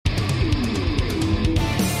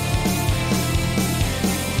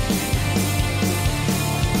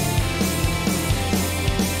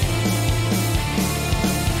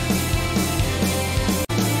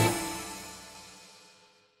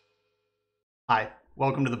Hi,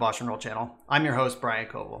 welcome to the BoshNRoll channel. I'm your host, Brian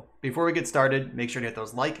Koval. Before we get started, make sure to hit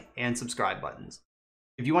those like and subscribe buttons.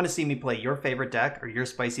 If you want to see me play your favorite deck or your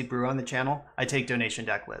spicy brew on the channel, I take donation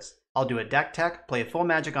deck lists. I'll do a deck tech, play a full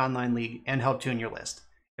Magic Online League, and help tune your list.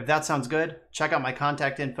 If that sounds good, check out my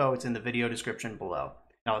contact info. It's in the video description below.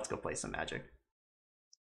 Now let's go play some Magic.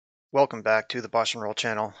 Welcome back to the BoshNRoll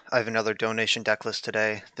channel. I have another donation deck list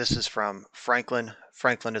today. This is from Franklin.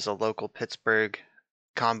 Franklin is a local Pittsburgh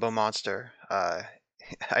combo monster.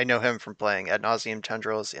 I know him from playing Ad Nauseam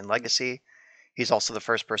Tendrils in Legacy. He's also the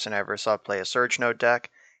first person I ever saw play a Surge Node deck.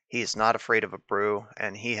 He's not afraid of a brew,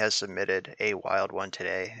 and he has submitted a wild one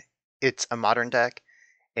today. It's a modern deck,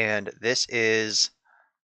 and this is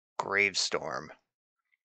Gravestorm.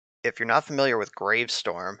 If you're not familiar with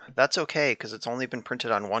Gravestorm, that's okay, because it's only been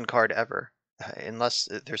printed on one card ever. Unless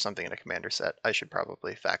there's something in a commander set. I should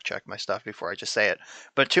probably fact check my stuff before I just say it.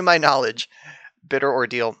 But to my knowledge, Bitter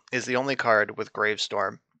Ordeal is the only card with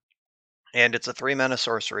Gravestorm. And it's a 3-mana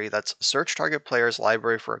sorcery that's search target player's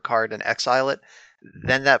library for a card and exile it.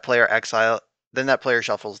 Then that player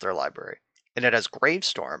shuffles their library. And it has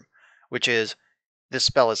Gravestorm, which is this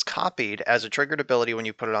spell is copied as a triggered ability when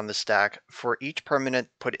you put it on the stack for each permanent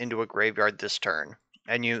put into a graveyard this turn,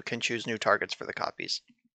 and you can choose new targets for the copies.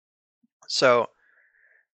 So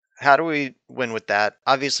how do we win with that?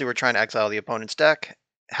 Obviously, we're trying to exile the opponent's deck.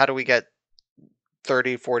 How do we get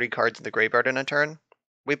 30, 40 cards in the graveyard in a turn?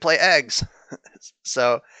 We play Eggs.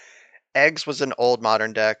 So Eggs was an old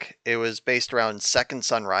modern deck. It was based around Second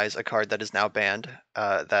Sunrise, a card that is now banned,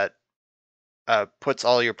 that puts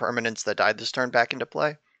all your permanents that died this turn back into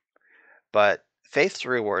play. But Faith's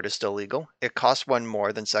Reward is still legal. It costs one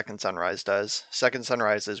more than Second Sunrise does. Second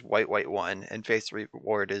Sunrise is white, white 1, and Faith's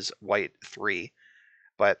Reward is white 3.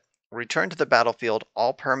 But return to the battlefield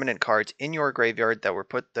all permanent cards in your graveyard that were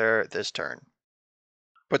put there this turn.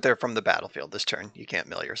 Put there from the battlefield this turn. You can't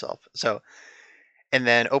mill yourself. So, and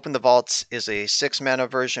then Open the Vaults is a 6-mana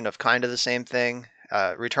version of kind of the same thing.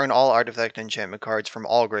 Return all artifact and enchantment cards from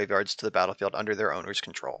all graveyards to the battlefield under their owner's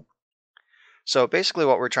control. So basically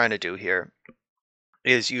what we're trying to do here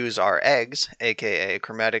is use our eggs, aka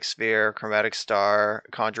Chromatic Sphere, Chromatic Star,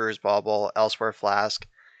 Conjurer's Bauble, Elsewhere Flask.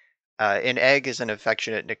 An egg is an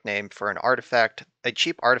affectionate nickname for an artifact, a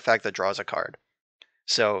cheap artifact that draws a card.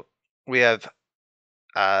 So we have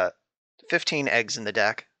 15 eggs in the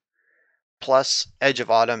deck, plus Edge of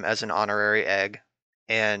Autumn as an honorary egg,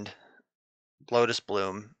 and Lotus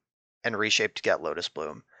Bloom, and Reshape to get Lotus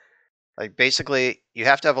Bloom. Like basically, you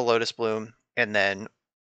have to have a Lotus Bloom, and then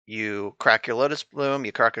you crack your Lotus Bloom,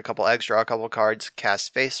 you crack a couple eggs, draw a couple cards,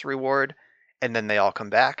 cast Faith's Reward, and then they all come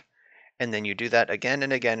back. And then you do that again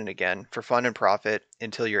and again and again for fun and profit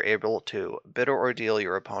until you're able to Bitter Ordeal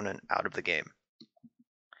your opponent out of the game.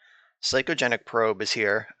 Psychogenic Probe is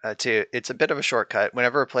here. It's a bit of a shortcut.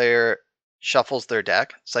 Whenever a player shuffles their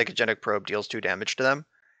deck, Psychogenic Probe deals 2 damage to them.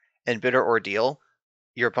 And Bitter Ordeal,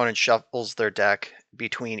 your opponent shuffles their deck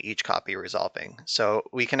between each copy resolving. So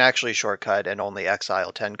we can actually shortcut and only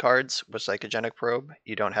exile 10 cards with Psychogenic Probe.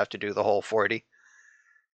 You don't have to do the whole 40.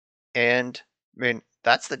 And I mean,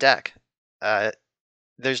 that's the deck.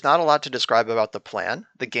 There's not a lot to describe about the plan.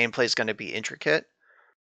 The gameplay is going to be intricate.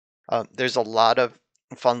 There's a lot of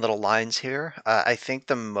fun little lines here. I think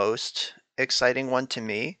the most exciting one to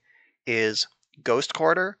me is Ghost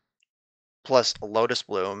Quarter plus Lotus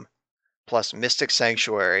Bloom plus Mystic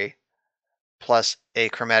Sanctuary plus a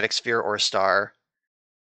Chromatic Sphere or Star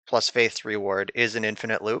plus Faith's Reward is an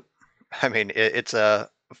infinite loop. I mean, it's a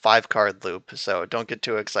 5-card loop, so don't get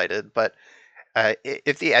too excited. But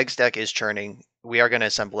if the Eggs deck is churning, we are going to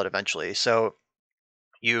assemble it eventually. So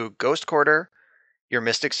you Ghost Quarter your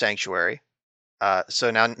Mystic Sanctuary. So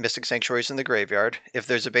now Mystic Sanctuary is in the graveyard. If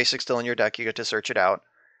there's a basic still in your deck, you get to search it out.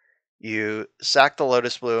 You sack the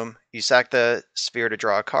Lotus Bloom. You sack the Sphere to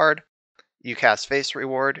draw a card. You cast Faith's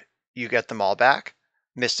Reward. You get them all back.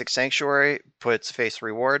 Mystic Sanctuary puts Faith's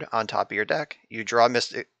Reward on top of your deck. You draw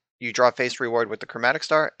Faith's Reward with the Chromatic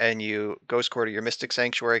Star, and you Ghost Quarter your Mystic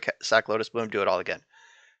Sanctuary, sack Lotus Bloom, do it all again.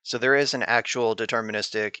 So there is an actual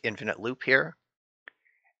deterministic infinite loop here.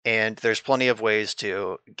 And there's plenty of ways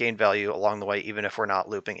to gain value along the way, even if we're not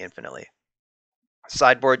looping infinitely.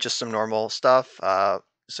 Sideboard, just some normal stuff.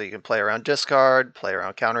 So you can play around discard, play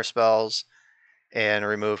around counter spells, and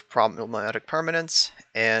remove problematic permanents.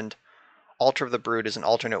 And Altar of the Brood is an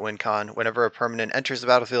alternate win con. Whenever a permanent enters the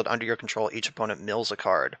battlefield under your control, each opponent mills a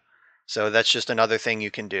card. So that's just another thing you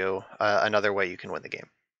can do, another way you can win the game.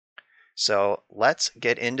 So let's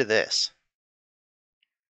get into this.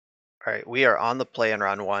 All right, we are on the play in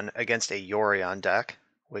round 1 against a Yorion deck,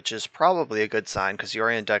 which is probably a good sign because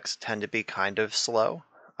Yorion decks tend to be kind of slow.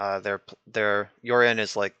 Their Yorion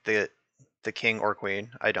is like the king or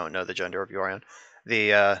queen. I don't know the gender of Yorion.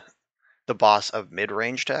 The boss of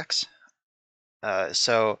mid-range decks.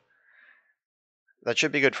 So that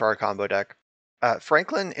should be good for our combo deck.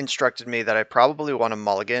 Franklin instructed me that I probably want to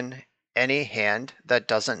mulligan any hand that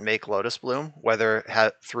doesn't make Lotus Bloom,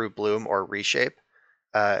 whether through Bloom or Reshape,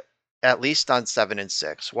 at least on 7 and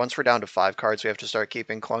 6. Once we're down to 5 cards, we have to start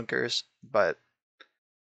keeping clunkers, but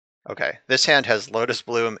okay. This hand has Lotus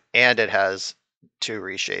Bloom and it has 2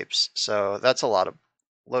 reshapes, so that's a lot of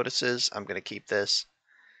Lotuses. I'm going to keep this,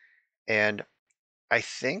 and I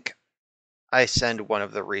think I send one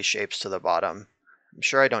of the reshapes to the bottom. I'm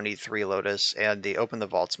sure I don't need 3 Lotus, and the Open the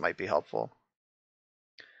Vaults might be helpful.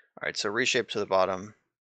 Alright, so reshape to the bottom.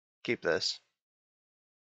 Keep this.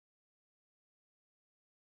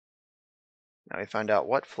 Now we find out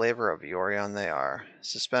what flavor of Yorion they are.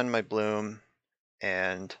 Suspend my bloom,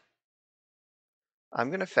 and I'm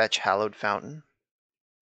going to fetch Hallowed Fountain.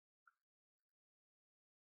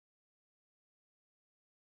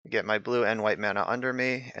 Get my blue and white mana under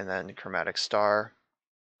me, and then Chromatic Star.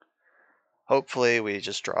 Hopefully we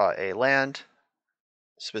just draw a land,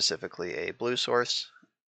 specifically a blue source,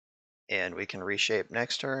 and we can reshape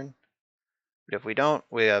next turn. But if we don't,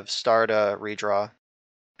 we have Star to redraw,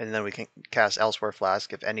 and then we can cast Elsewhere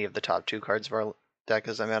Flask if any of the top 2 cards of our deck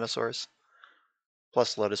is a mana source.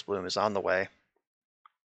 Plus Lotus Bloom is on the way.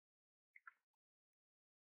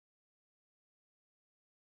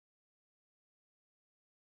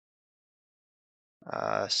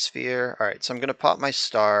 Sphere. Alright, so I'm going to pop my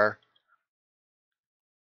Star.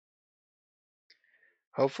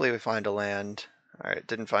 Hopefully we find a land. Alright,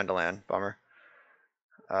 didn't find a land. Bummer.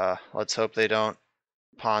 Let's hope they don't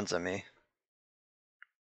Ponza me.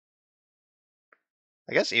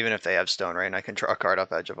 I guess even if they have Stone Rain, I can draw a card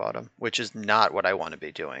off Edge of Autumn, which is not what I want to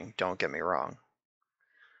be doing. Don't get me wrong.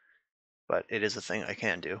 But it is a thing I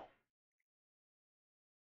can do.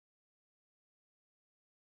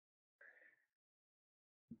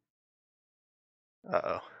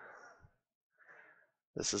 Uh-oh.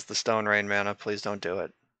 This is the Stone Rain mana. Please don't do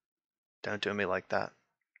it. Don't do me like that.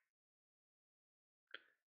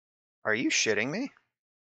 Are you shitting me?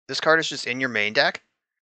 This card is just in your main deck?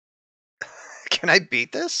 Can I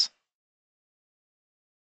beat this?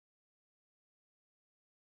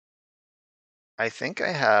 I think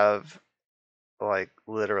I have, like,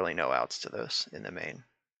 literally no outs to this in the main.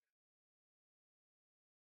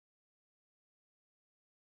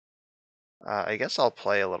 I guess I'll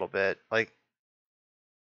play a little bit. Like,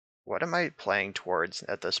 what am I playing towards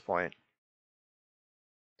at this point?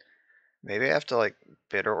 Maybe I have to, like,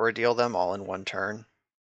 Bitter Ordeal them all in one turn.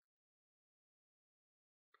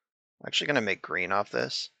 I'm actually going to make green off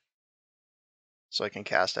this, so I can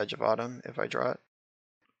cast Edge of Autumn if I draw it.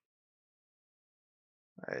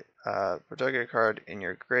 Alright, put a card in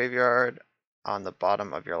your graveyard on the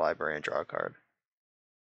bottom of your library and draw a card.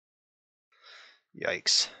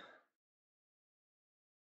 Yikes.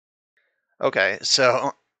 Okay,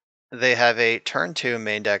 so they have a turn 2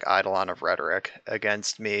 main deck Eidolon of Rhetoric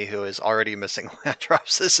against me, who is already missing land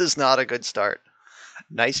drops. This is not a good start.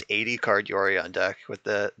 Nice 80 card Yorion deck with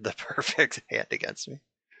the perfect hand against me.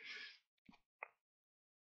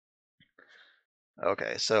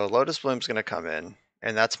 Okay, so Lotus Bloom's going to come in,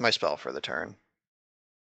 and that's my spell for the turn.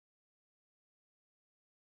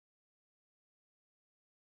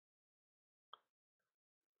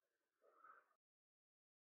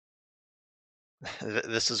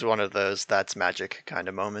 This is one of those that's magic kind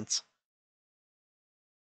of moments.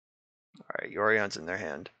 Alright, Yorion's in their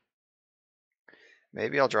hand.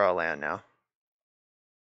 Maybe I'll draw a land now.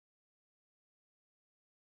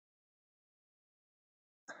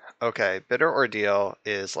 Okay, Bitter Ordeal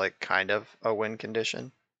is like kind of a win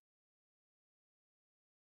condition.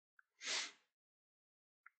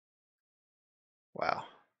 Wow.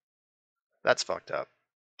 That's fucked up.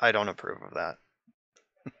 I don't approve of that.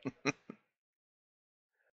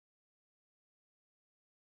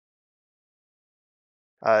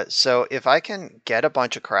 So if I can get a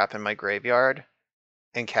bunch of crap in my graveyard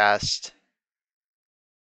and cast...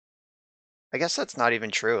 I guess that's not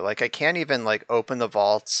even true. Like, I can't even, like, open the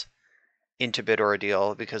vaults into Bitter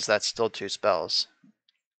Ordeal because that's still 2 spells.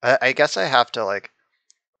 I guess I have to, like,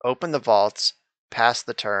 open the vaults, pass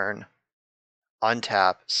the turn,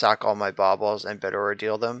 untap, sack all my baubles, and Bitter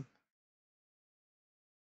Ordeal them.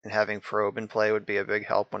 And having Probe in play would be a big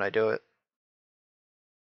help when I do it.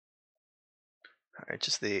 Alright,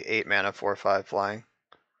 just the 8 mana 4/5 flying.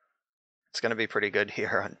 It's going to be pretty good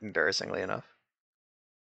here, embarrassingly enough.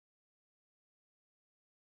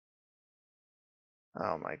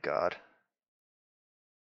 Oh my god.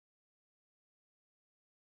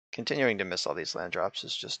 Continuing to miss all these land drops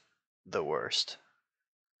is just the worst.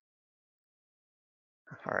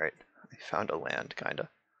 Alright, I found a land, kinda.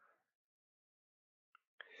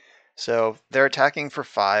 So they're attacking for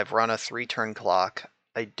 5. We're on a 3-turn clock.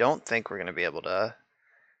 I don't think we're going to be able to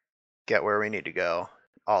get where we need to go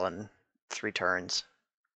all in 3 turns.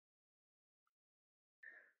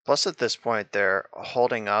 Plus at this point they're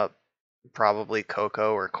holding up probably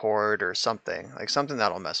Coco or Cord or something. Like something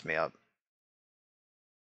that'll mess me up.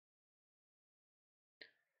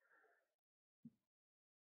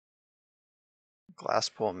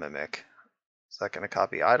 Glasspool Mimic. Is that going to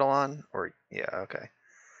copy Eidolon? Or, yeah, okay.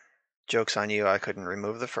 Joke's on you, I couldn't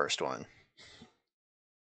remove the first one.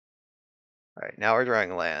 Alright, now we're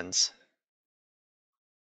drawing lands.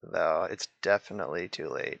 Though, it's definitely too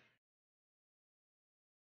late.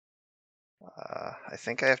 I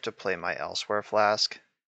think I have to play my Elsewhere Flask.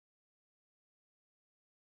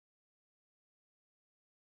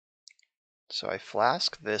 So I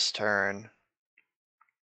flask this turn.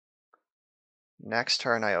 Next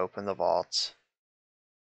turn I open the vaults.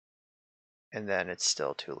 And then it's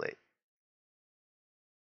still too late.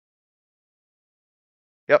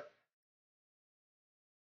 Yep.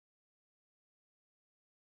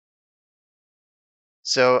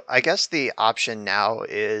 So I guess the option now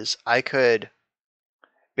is I could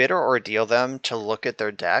bid or ordeal them to look at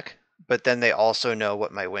their deck, but then they also know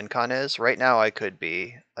what my win con is. Right now I could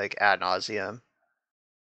be like ad nauseum.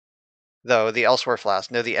 Though the Elsewhere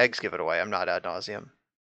Flask, no, the eggs give it away. I'm not ad nauseum.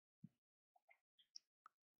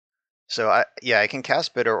 So I can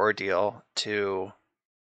cast bid or ordeal to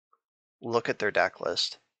look at their deck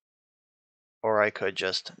list. Or I could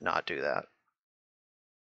just not do that.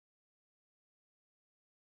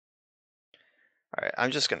 Alright,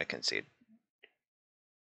 I'm just going to concede.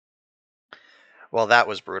 Well, that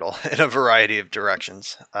was brutal in a variety of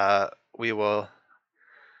directions. We will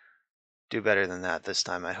do better than that this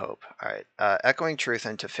time, I hope. Alright, Echoing Truth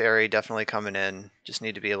and Teferi definitely coming in. Just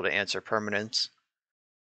need to be able to answer permanents.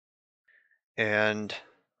 And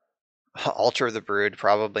Alter the Brood,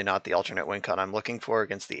 probably not the alternate win con I'm looking for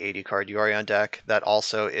against the 80 card Yorion deck. That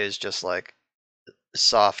also is just like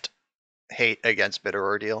soft hate against Bitter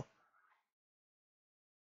Ordeal.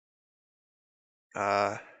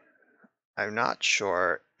 I'm not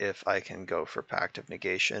sure if I can go for Pact of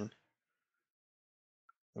Negation,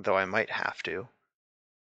 though I might have to.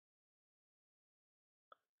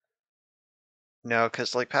 No,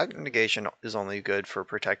 because like Pact of Negation is only good for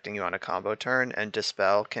protecting you on a combo turn, and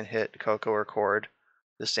Dispel can hit Coco or Cord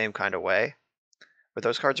the same kind of way. But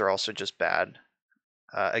those cards are also just bad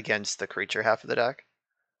against the creature half of the deck.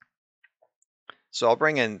 So I'll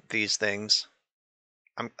bring in these things.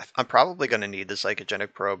 I'm probably going to need the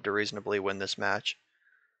Psychogenic Probe to reasonably win this match.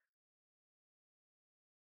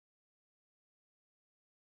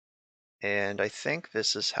 And I think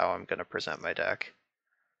this is how I'm going to present my deck.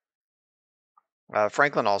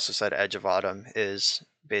 Franklin also said Edge of Autumn is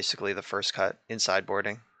basically the first cut in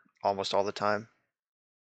sideboarding almost all the time.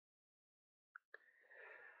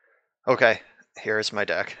 Okay, here's my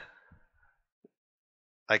deck.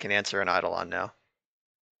 I can answer an Eidolon now.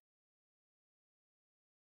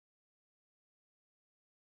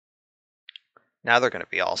 Now they're going to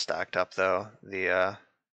be all stacked up though.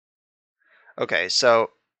 Okay, so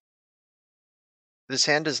this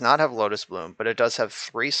hand does not have Lotus Bloom, but it does have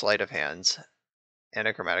 3 Sleight of Hands and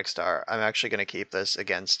a Chromatic Star. I'm actually going to keep this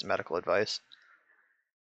against medical advice.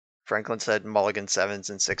 Franklin said mulligan 7s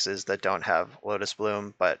and 6s that don't have Lotus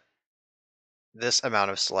Bloom, but this amount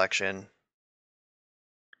of selection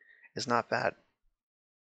is not bad.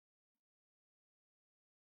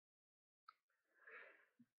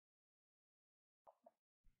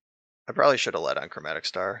 I probably should have led on Chromatic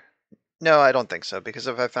Star. No, I don't think so, because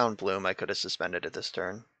if I found Bloom, I could have suspended it this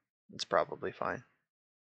turn. It's probably fine.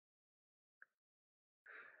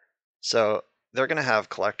 So they're going to have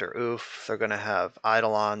Collector Oof, they're going to have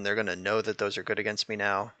Eidolon, they're going to know that those are good against me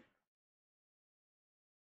now.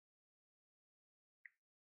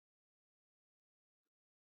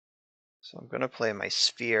 So I'm going to play my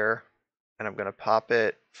Sphere, and I'm going to pop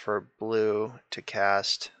it for blue to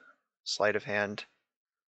cast Sleight of Hand.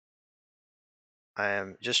 I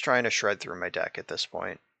am just trying to shred through my deck at this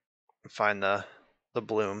point. Find the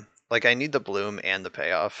bloom. Like, I need the bloom and the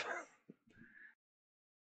payoff.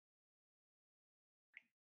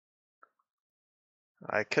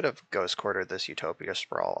 I could have Ghost Quartered this Utopia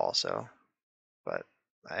Sprawl also, but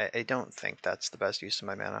I don't think that's the best use of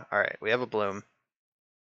my mana. Alright, we have a bloom.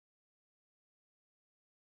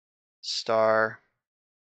 Star.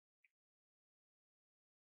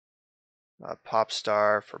 Pop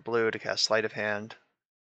Star for blue to cast Sleight of Hand.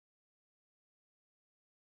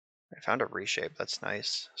 I found a reshape. That's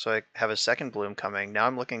nice. So I have a second bloom coming. Now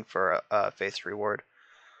I'm looking for a face reward.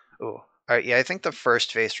 Ooh. All right. Yeah, I think the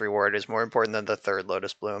first face reward is more important than the third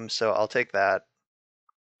Lotus Bloom. So I'll take that.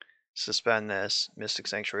 Suspend this. Mystic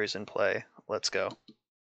Sanctuary's in play. Let's go.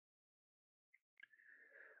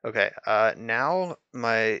 Okay. Now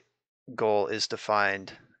my goal is to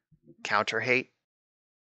find counter hate.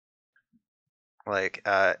 Like,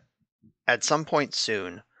 at some point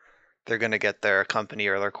soon, they're going to get their company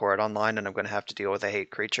or their court online, and I'm going to have to deal with a hate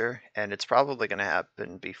creature, and it's probably going to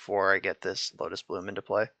happen before I get this Lotus Bloom into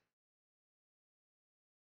play.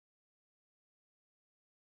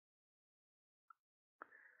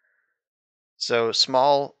 So,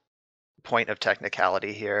 small point of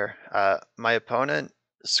technicality here. My opponent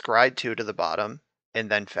scryed 2 to the bottom and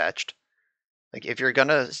then fetched. Like, if you're going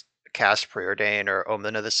to cast Preordain or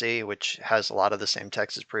Omen of the Sea, which has a lot of the same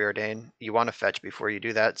text as Preordain, you want to fetch before you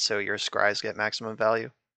do that so your scries get maximum value.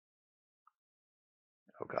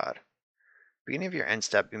 Oh god. Beginning of your end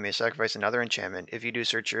step, you may sacrifice another enchantment. If you do,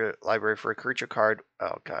 search your library for a creature card.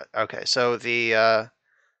 Oh god. Okay, so the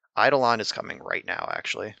Eidolon is coming right now,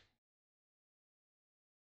 actually.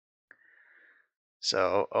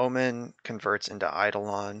 So Omen converts into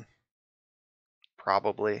Eidolon,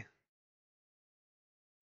 probably.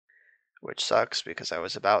 Which sucks because I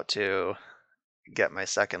was about to get my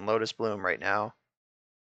second Lotus Bloom right now.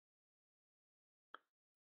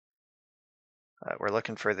 We're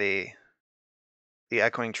looking for the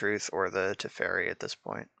Echoing Truth or the Teferi at this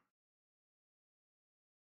point.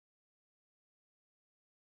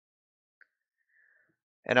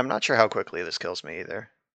 And I'm not sure how quickly this kills me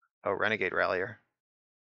either. Oh, Renegade Rallier.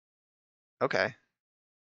 Okay.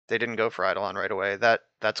 They didn't go for Eidolon right away.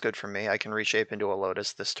 That's good for me. I can reshape into a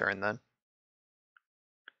Lotus this turn then.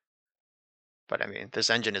 But I mean, this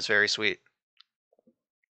engine is very sweet.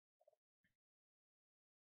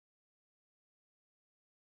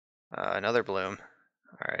 Another Bloom.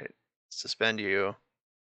 Alright. Suspend you.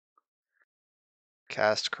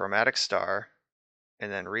 Cast Chromatic Star. And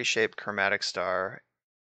then reshape Chromatic Star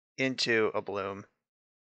into a Bloom.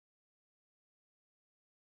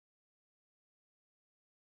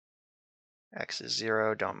 X is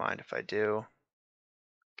 0. Don't mind if I do.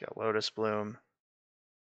 Get Lotus Bloom.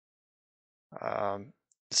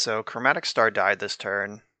 So Chromatic Star died this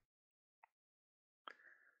turn.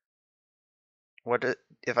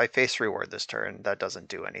 If I face reward this turn? That doesn't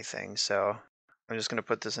do anything, so I'm just going to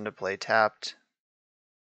put this into play tapped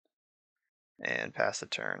and pass the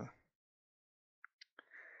turn.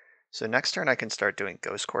 So next turn I can start doing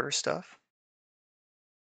Ghost Quarter stuff.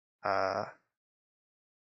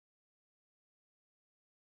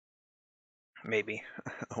 Maybe.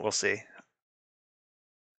 We'll see.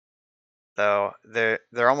 Though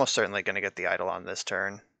they're almost certainly going to get the Eidolon this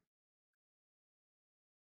turn.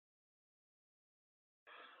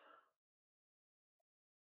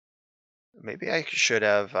 Maybe I should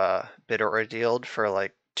have Bitter Ordealed for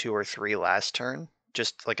like 2 or 3 last turn.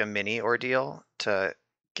 Just like a mini ordeal to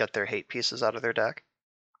get their hate pieces out of their deck.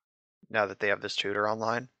 Now that they have this tutor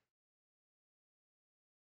online.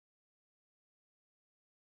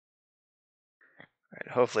 Right,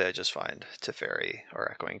 hopefully I just find Teferi or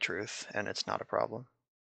Echoing Truth and it's not a problem.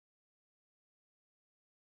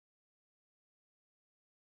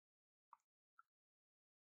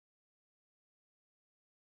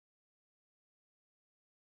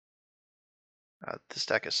 This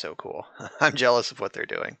deck is so cool. I'm jealous of what they're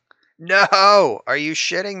doing. No! Are you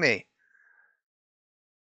shitting me?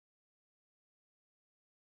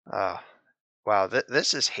 Oh, wow,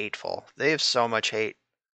 this is hateful. They have so much hate.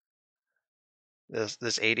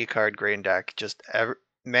 This 80 card green deck just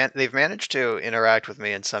they've managed to interact with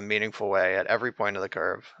me in some meaningful way at every point of the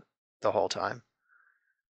curve the whole time.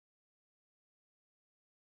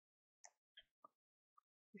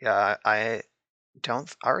 Yeah, I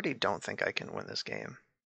already don't think I can win this game.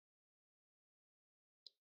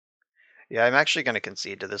 Yeah, I'm actually going to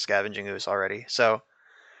concede to the Scavenging Ooze already. So,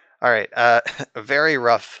 all right, a very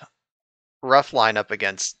rough lineup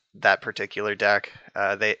against that particular deck.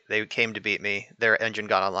 They came to beat me. Their engine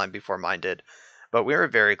got online before mine did, but we were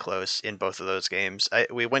very close in both of those games.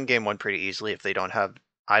 We win game 1 pretty easily if they don't have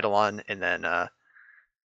Eidolon, and then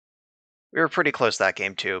we were pretty close that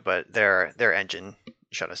game too. But their engine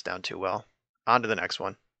shut us down too well. On to the next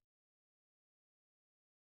one.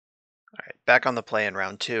 All right, back on the play in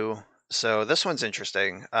round 2. So this one's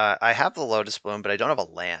interesting. I have the Lotus Bloom, but I don't have a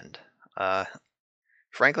land.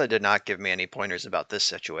 Franklin did not give me any pointers about this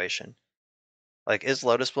situation. Like, is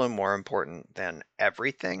Lotus Bloom more important than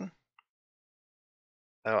everything?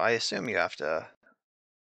 Oh, I assume you have to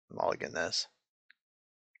mulligan this.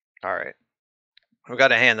 Alright. We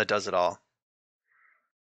got a hand that does it all.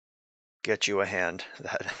 Get you a hand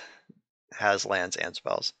that has lands and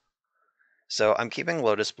spells. So I'm keeping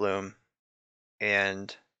Lotus Bloom,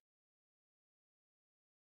 and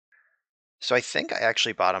so I think I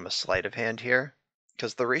actually bottom a sleight of hand here,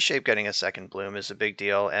 because the reshape getting a second bloom is a big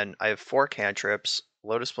deal, and I have 4 cantrips.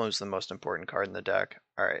 Lotus Bloom is the most important card in the deck.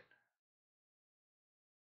 Alright.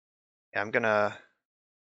 Yeah, I'm gonna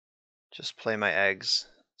just play my eggs,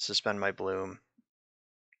 suspend my bloom.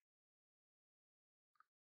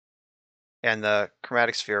 And the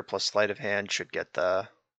Chromatic Sphere plus Sleight of Hand should get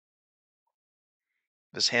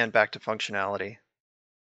this hand back to functionality.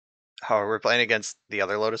 However, we're playing against the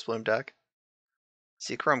other Lotus Bloom deck.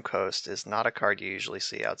 Seachrome Coast is not a card you usually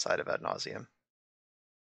see outside of Ad Nauseam.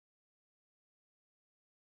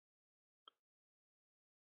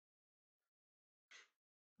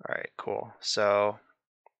 Alright, cool. So,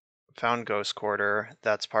 found Ghost Quarter.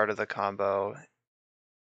 That's part of the combo.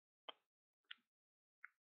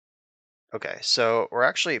 Okay, so we're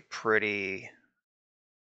actually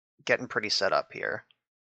getting pretty set up here.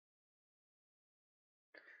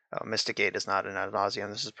 Oh, Mystic Gate is not an Ad Nauseam.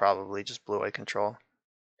 This is probably just blue-eye control.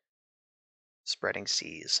 Spreading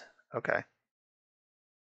Seas. Okay.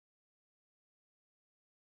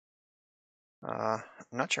 I'm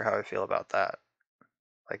not sure how I feel about that.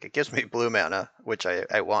 Like, it gives me blue mana, which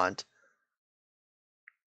I want.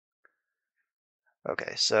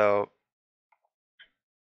 Okay, so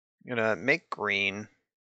I'm gonna make green.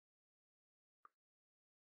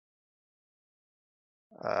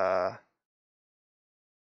 Yeah,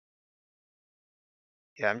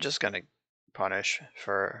 I'm just gonna punish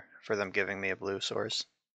for them giving me a blue source.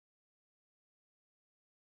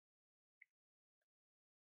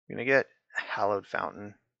 I'm gonna get Hallowed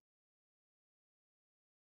Fountain.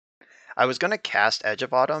 I was gonna cast Edge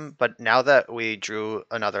of Autumn, but now that we drew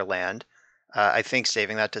another land, I think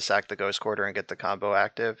saving that to sack the Ghost Quarter and get the combo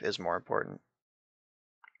active is more important.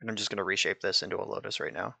 And I'm just gonna reshape this into a Lotus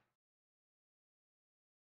right now.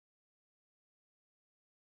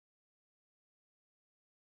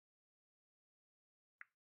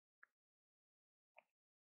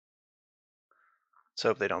 Let's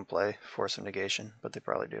hope they don't play Force of Negation, but they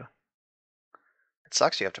probably do. It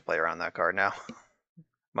sucks you have to play around that card now.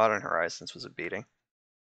 Modern Horizons was a beating.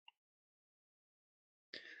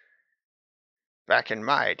 Back in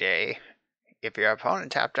my day, if your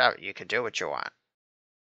opponent tapped out, you could do what you want.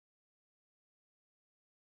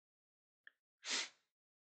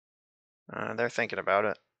 They're thinking about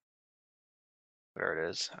it. There it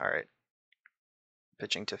is. All right.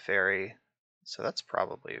 Pitching to Fairy. So that's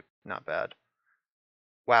probably not bad.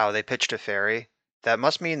 Wow, they pitched to Fairy. That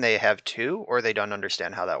must mean they have 2, or they don't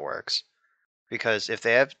understand how that works. Because if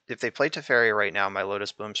they play to Fairy right now, my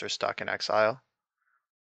Lotus Blooms are stuck in exile.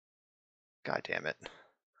 God damn it.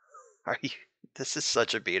 Are you? This is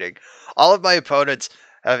such a beating. All of my opponents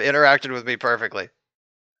have interacted with me perfectly.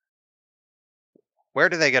 Where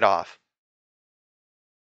do they get off?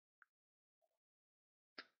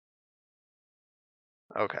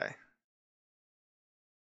 Okay.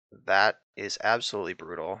 That is absolutely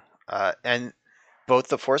brutal. And both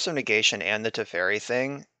the Force of Negation and the Teferi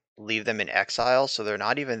thing leave them in exile, so they're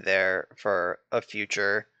not even there for a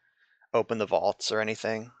future open the vaults or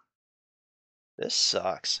anything. This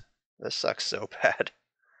sucks. This sucks so bad.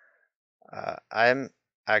 I'm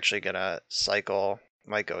actually gonna cycle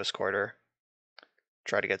my Ghost Quarter.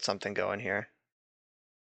 Try to get something going here.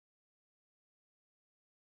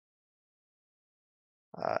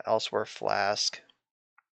 Elsewhere Flask.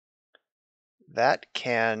 That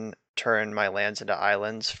can turn my lands into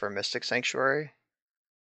islands for Mystic Sanctuary.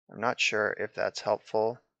 I'm not sure if that's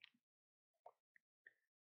helpful.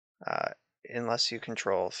 Unless you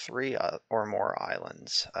control 3 or more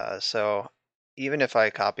islands. So even if I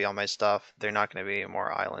copy all my stuff, they're not going to be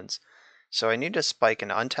more islands. So I need to spike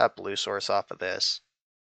an untapped blue source off of this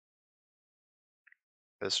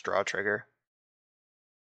draw trigger.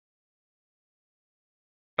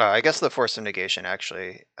 I guess the Force of Negation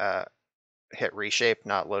actually hit Reshape,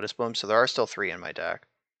 not Lotus Bloom, so there are still 3 in my deck.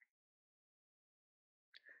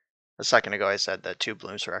 A second ago I said that 2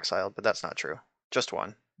 blooms were exiled, but that's not true. Just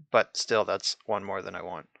 1. But still, that's 1 more than I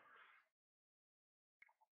want.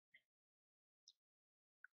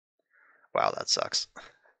 Wow, that sucks.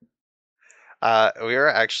 We were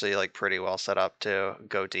actually like pretty well set up to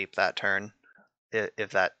go deep that turn if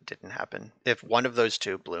that didn't happen. If one of those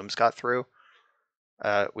 2 blooms got through,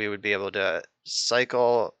 we would be able to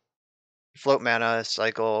cycle Float Mana,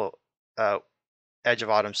 cycle Edge of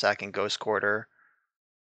Autumn sacking Ghost Quarter,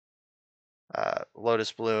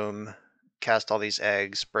 Lotus Bloom, cast all these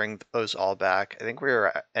eggs, bring those all back. I think we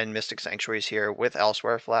were in Mystic Sanctuaries here with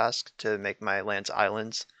Elsewhere Flask to make my lands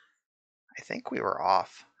islands. I think we were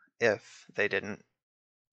off if they didn't,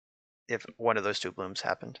 if one of those two blooms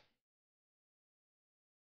happened.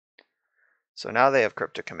 So now they have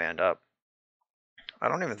Cryptic Command up. I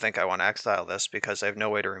don't even think I want to exile this because I have no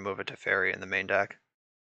way to remove a Teferi in the main deck.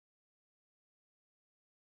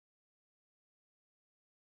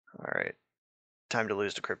 Alright, time to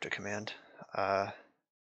lose the Cryptic Command. I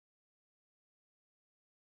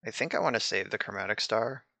think I want to save the Chromatic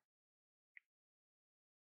Star.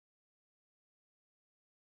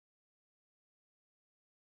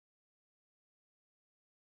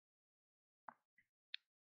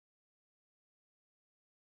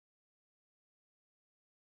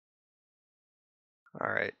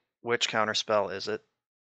 Alright, which counterspell is it?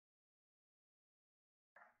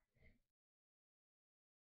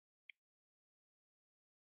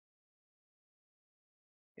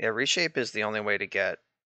 Yeah, Reshape is the only way to get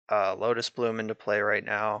Lotus Bloom into play right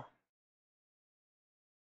now.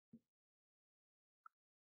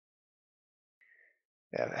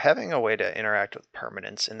 Yeah, having a way to interact with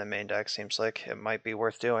permanents in the main deck seems like it might be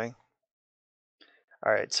worth doing.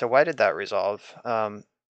 Alright, so why did that resolve?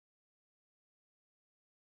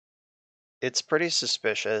 It's pretty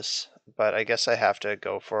suspicious, but I guess I have to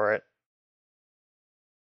go for it.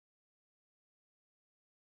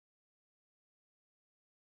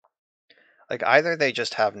 Like, either they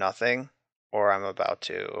just have nothing, or I'm about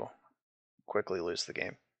to quickly lose the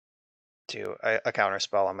game to a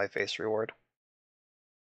counterspell on my face reward.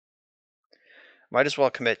 Might as well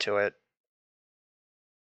commit to it.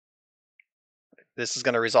 This is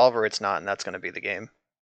going to resolve or it's not, and that's going to be the game.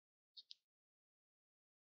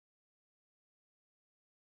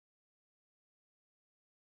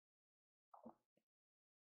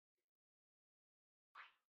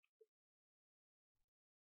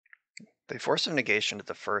 They force of negation to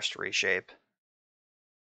the first reshape.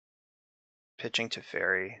 Pitching to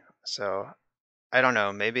Fairy. So, I don't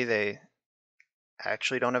know, maybe they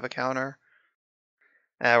actually don't have a counter?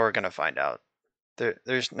 We're going to find out.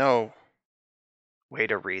 There's no way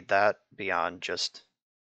to read that beyond just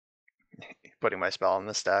putting my spell in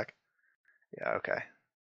the stack. Yeah, okay.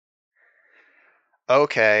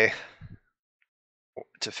 Okay.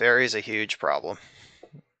 Teferi is a huge problem.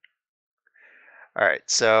 Alright,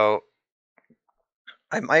 so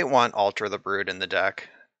I might want Alter the Brood in the deck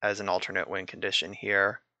as an alternate win condition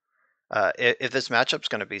here. If this matchup's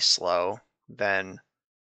going to be slow, then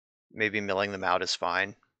maybe milling them out is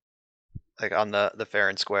fine. Like on the fair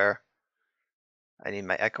and square. I need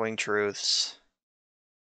my Echoing Truths.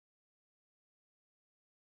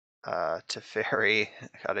 Teferi.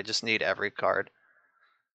 God, I just need every card.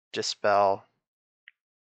 Dispel.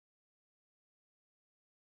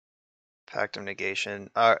 Pact of Negation.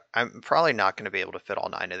 I'm probably not going to be able to fit all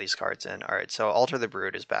 9 of these cards in. Alright, so Alter the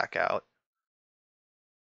Brood is back out.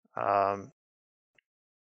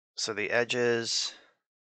 So the edges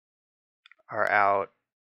are out.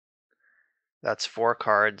 That's 4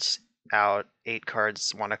 cards out. 8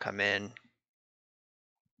 cards want to come in.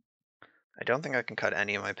 I don't think I can cut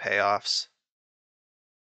any of my payoffs.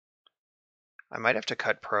 I might have to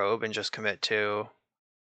cut Probe and just commit to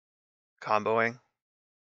comboing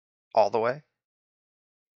all the way.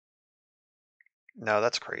 No,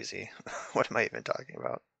 that's crazy. What am I even talking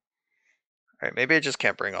about? Alright, maybe I just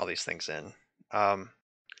can't bring all these things in.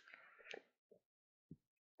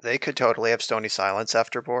 They could totally have Stony Silence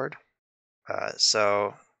after board.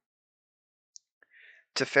 So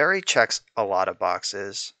Teferi checks a lot of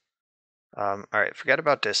boxes. Alright, forget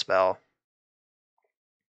about Dispel.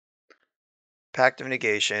 Pact of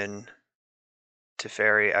Negation,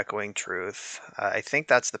 Teferi, Echoing Truth. I think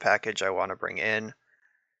that's the package I want to bring in.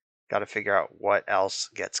 Got to figure out what else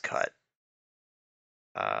gets cut.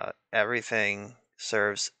 Everything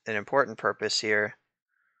serves an important purpose here.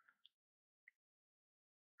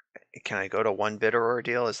 Can I go to 1 Bitter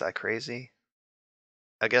Ordeal? Is that crazy?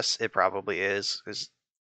 I guess it probably is,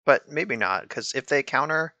 but maybe not, because if they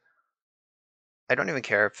counter, I don't even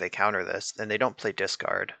care if they counter this, and they don't play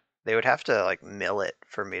discard. They would have to like mill it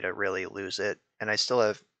for me to really lose it, and I still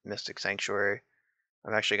have Mystic Sanctuary.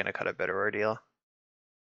 I'm actually going to cut a Bitter Ordeal.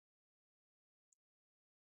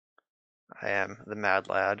 I am the Mad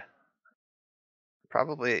Lad.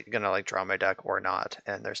 Probably going to like draw my deck or not,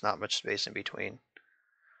 and there's not much space in between.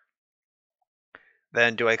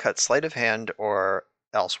 Then do I cut Sleight of Hand or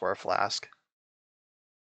Elsewhere Flask?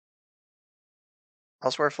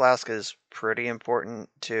 Elsewhere Flask is pretty important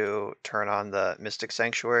to turn on the Mystic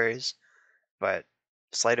Sanctuaries, but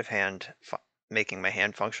Sleight of Hand, making my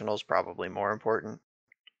hand functional, is probably more important.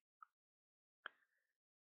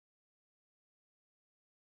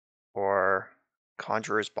 or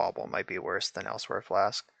Conjurer's Bauble might be worse than Elsewhere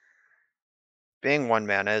Flask. Being 1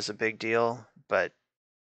 mana is a big deal, but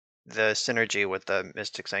the synergy with the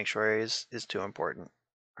Mystic Sanctuary is too important.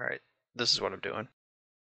 Alright, this is what I'm doing.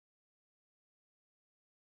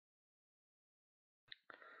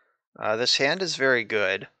 This hand is very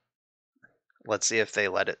good. Let's see if they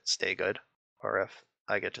let it stay good, or if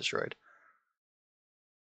I get destroyed.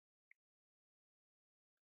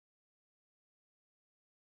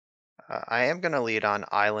 I am going to lead on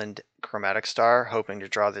Island Chromatic Star, hoping to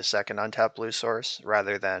draw the second untapped blue source,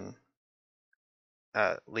 rather than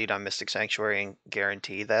lead on Mystic Sanctuary and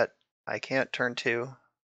guarantee that I can't turn to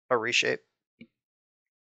a reshape.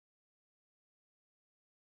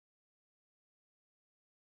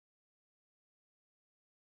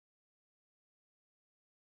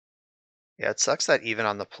 Yeah, it sucks that even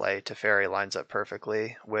on the play, Teferi lines up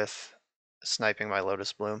perfectly with sniping my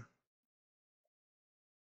Lotus Bloom.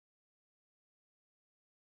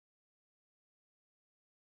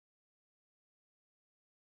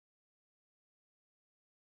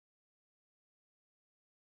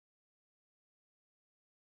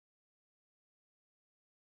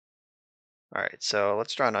 Alright, so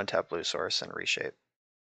let's draw an untapped blue source and reshape.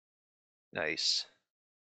 Nice.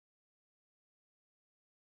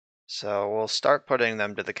 So we'll start putting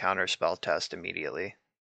them to the counter spell test immediately.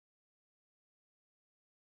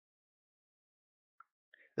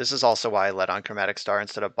 This is also why I led on Chromatic Star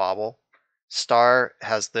instead of Bauble. Star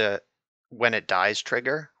has the when it dies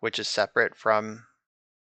trigger, which is separate from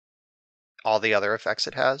all the other effects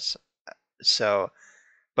it has. So,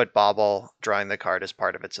 but Bauble drawing the card is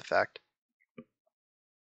part of its effect.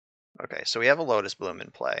 Okay, so we have a Lotus Bloom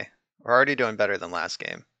in play. We're already doing better than last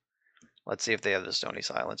game. Let's see if they have the Stony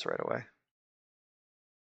Silence right away.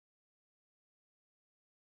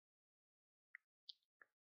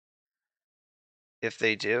 If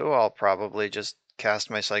they do, I'll probably just cast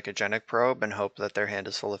my Psychogenic Probe and hope that their hand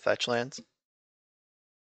is full of fetch lands.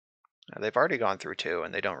 They've already gone through 2,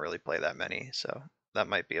 and they don't really play that many, so that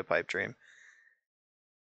might be a pipe dream.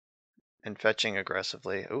 And fetching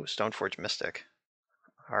aggressively. Ooh, Stoneforge Mystic.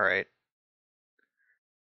 Alright.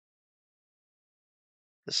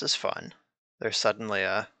 This is fun. There's suddenly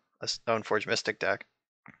a Stoneforge Mystic deck.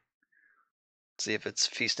 Let's see if it's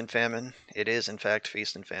Feast and Famine. It is, in fact,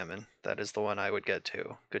 Feast and Famine. That is the one I would get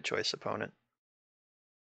to. Good choice, opponent.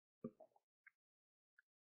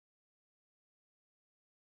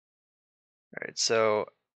 Alright, so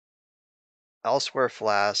Elsewhere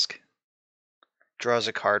Flask draws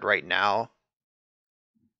a card right now.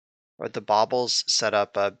 But the Baubles set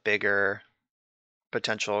up a bigger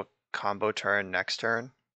potential combo turn next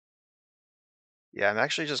turn. Yeah, I'm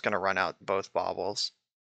actually just going to run out both Baubles.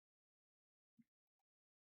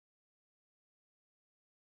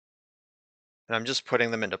 And I'm just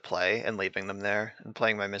putting them into play and leaving them there and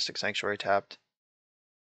playing my Mystic Sanctuary tapped.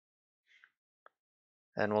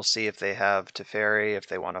 And we'll see if they have Teferi, if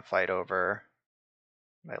they want to fight over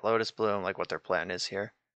my Lotus Bloom, like what their plan is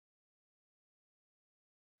here.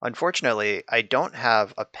 Unfortunately, I don't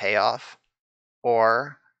have a payoff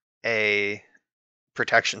or a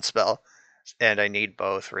protection spell, and I need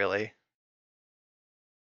both, really.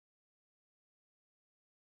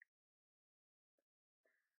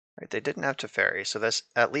 Right, they didn't have Teferi, so this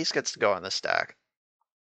at least gets to go on the stack.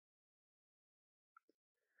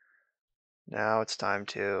 Now it's time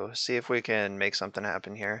to see if we can make something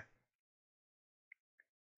happen here.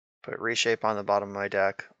 Put Reshape on the bottom of my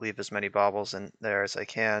deck, leave as many Baubles in there as I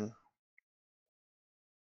can.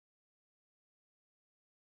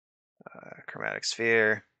 Chromatic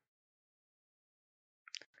Sphere.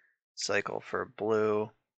 Cycle for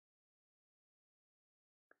blue.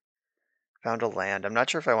 Found a land. I'm not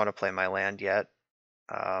sure if I want to play my land yet.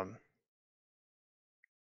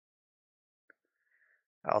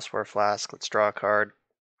 Elsewhere Flask. Let's draw a card.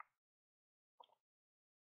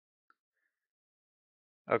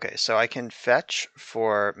 Okay, so I can fetch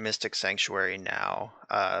for Mystic Sanctuary now,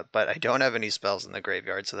 but I don't have any spells in the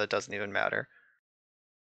graveyard, so that doesn't even matter.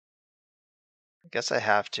 I guess I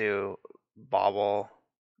have to bauble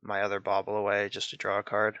my other bauble away just to draw a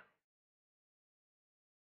card.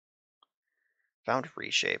 Found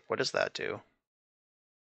Reshape. What does that do?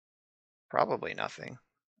 Probably nothing.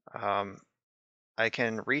 I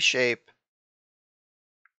can reshape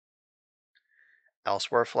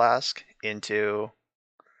Elsewhere Flask into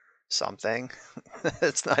something.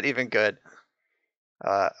 It's not even good.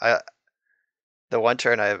 The one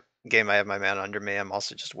turn game I have my mana under me, I'm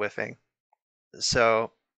also just whiffing.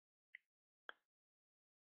 So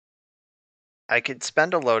I could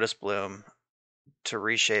spend a Lotus Bloom to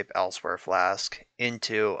reshape Elsewhere Flask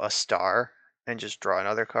into a star and just draw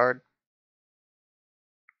another card.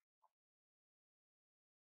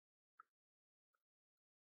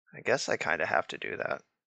 I guess I kind of have to do that.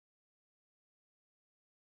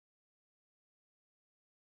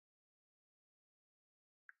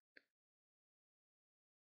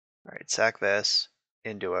 All right, sack this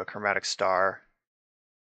into a chromatic star.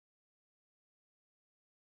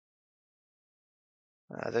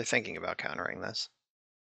 They're thinking about countering this.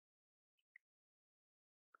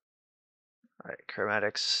 All right,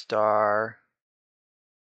 chromatic star.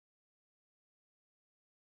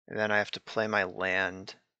 And then I have to play my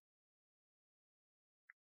land.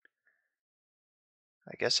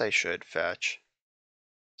 I guess I should fetch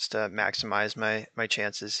just to maximize my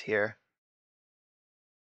chances here.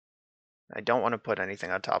 I don't want to put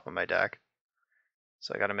anything on top of my deck,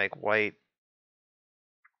 so I got to make white.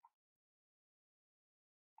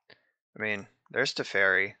 I mean, there's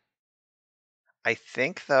Teferi. I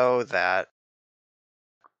think, though, that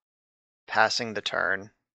passing the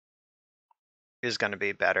turn is going to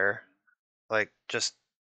be better. Like, just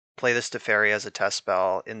play this Teferi as a test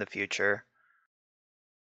spell in the future.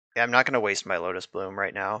 Yeah, I'm not going to waste my Lotus Bloom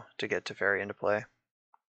right now to get Teferi into play.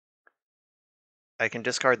 I can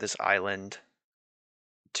discard this island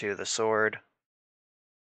to the sword.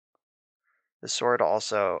 The sword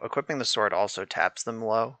also, equipping the sword also taps them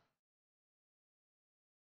low.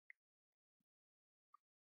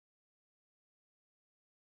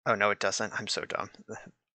 Oh, no, it doesn't. I'm so dumb.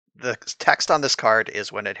 The text on this card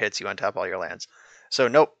is when it hits, you untap all your lands. So,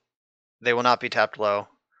 nope. They will not be tapped low.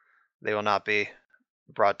 They will not be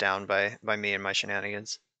brought down by me and my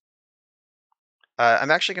shenanigans.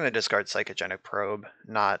 I'm actually going to discard Psychogenic Probe,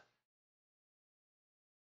 not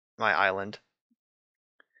my island.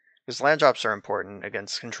 Because land drops are important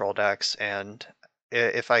against control decks, and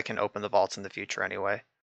if I can open the vaults in the future anyway,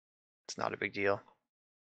 it's not a big deal.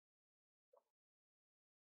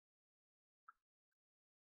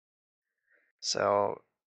 So,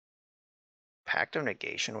 Pact of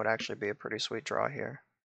Negation would actually be a pretty sweet draw here.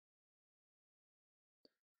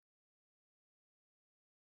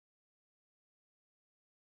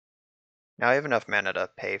 Now I have enough mana to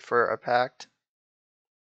pay for a Pact.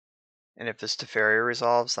 And if this Teferi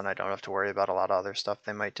resolves, then I don't have to worry about a lot of other stuff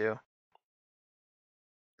they might do.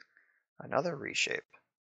 Another reshape.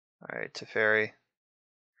 Alright, Teferi.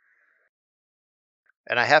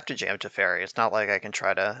 And I have to jam Teferi. It's not like I can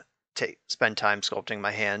try to spend time sculpting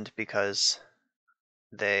my hand because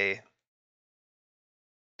they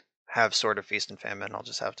have Sword of Feast and Famine. I'll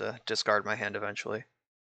just have to discard my hand eventually.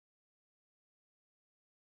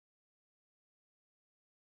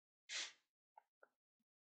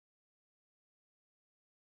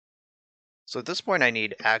 So at this point I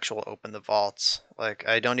need actual open the vaults. Like,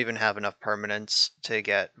 I don't even have enough permanents to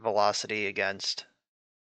get velocity against.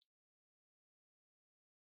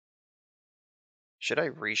 Should I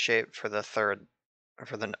reshape for the third, or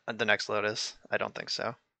for the next Lotus? I don't think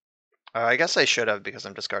so. I guess I should have because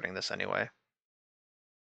I'm discarding this anyway.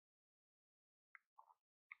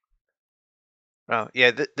 Oh,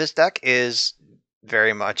 yeah, this deck is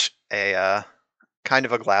very much a kind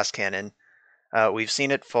of a glass cannon. We've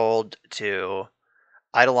seen it fold to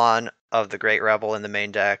Eidolon of the Great Rebel in the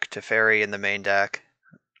main deck, Teferi in the main deck,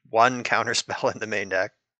 one counterspell in the main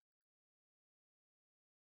deck.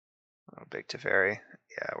 Oh, big Teferi.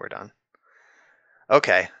 Yeah, we're done.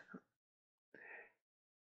 Okay.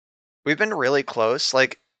 We've been really close.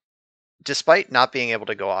 Like, despite not being able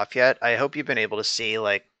to go off yet, I hope you've been able to see,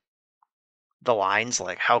 like, the lines,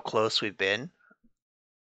 like, how close we've been.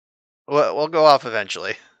 We'll go off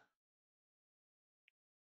eventually.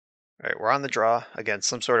 Alright, we're on the draw against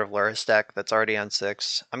some sort of Luris deck that's already on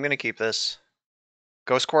 6. I'm going to keep this.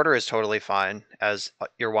 Ghost Quarter is totally fine as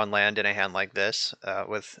your one land in a hand like this,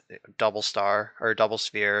 with double star, or double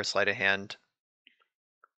sphere, sleight of hand.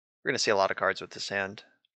 We're going to see a lot of cards with this hand.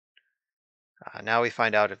 Now we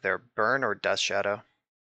find out if they're Burn or Death Shadow.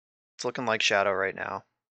 It's looking like Shadow right now.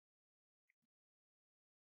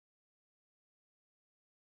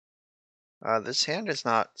 This hand is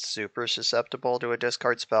not super susceptible to a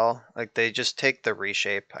discard spell. Like, they just take the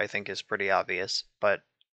reshape, I think is pretty obvious. But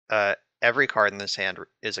every card in this hand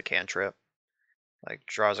is a cantrip. Like,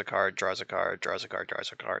 draws a card, draws a card, draws a card,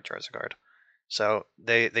 draws a card, draws a card. So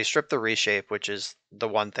they strip the reshape, which is the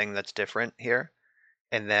one thing that's different here.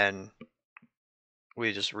 And then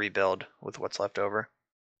we just rebuild with what's left over.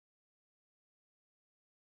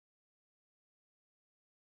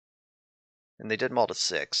 And they did mull to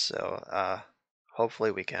 6, so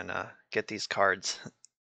hopefully we can get these cards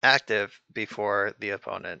active before the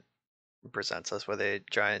opponent presents us with a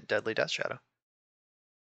giant deadly Death Shadow.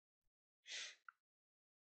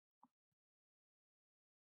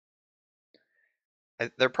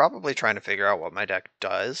 They're probably trying to figure out what my deck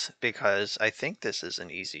does, because I think this is an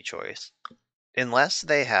easy choice. Unless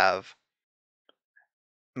they have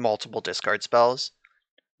multiple discard spells,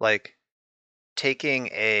 like taking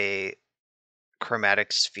a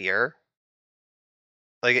chromatic sphere,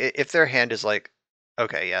 like if their hand is like,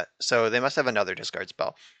 okay, yeah, so they must have another discard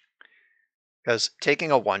spell. Because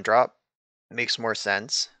taking a 1-drop makes more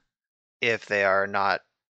sense if they are not,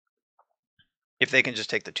 if they can just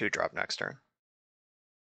take the 2-drop next turn.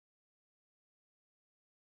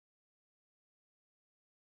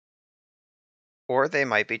 Or they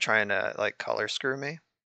might be trying to like color screw me.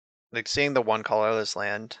 Like seeing the 1 colorless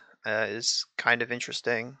land is kind of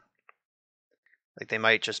interesting. Like they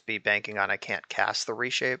might just be banking on I can't cast the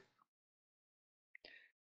reshape.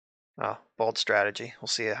 Oh, bold strategy. We'll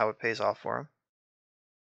see how it pays off for them.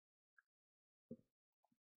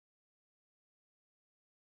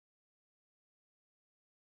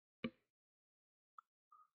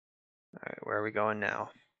 All right, where are we going now?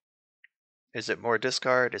 Is it more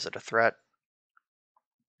discard? Is it a threat?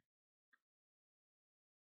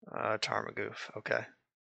 Tarmogoyf, okay.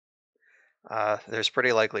 There's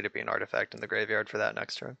pretty likely to be an artifact in the graveyard for that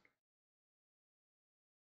next turn.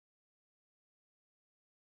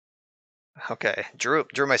 Okay, drew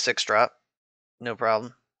my 6-drop. No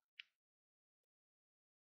problem.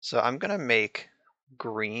 So I'm gonna make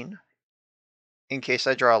green. In case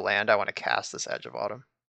I draw a land, I want to cast this Edge of Autumn.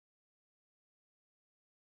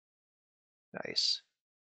 Nice.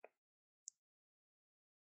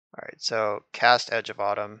 Alright, so cast Edge of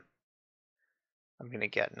Autumn. I'm gonna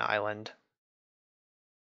get an island.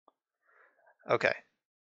 Okay.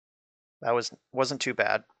 That wasn't too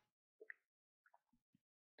bad.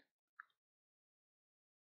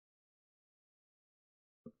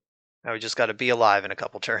 Now we just gotta be alive in a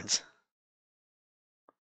couple turns.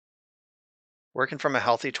 Working from a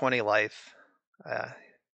healthy 20 life.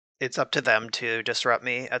 It's up to them to disrupt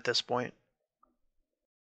me at this point.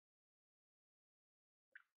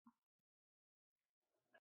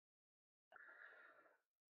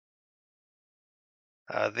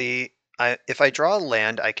 If I draw a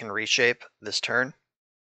land, I can reshape this turn.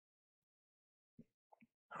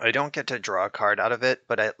 I don't get to draw a card out of it,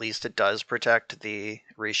 but at least it does protect the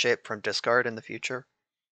reshape from discard in the future.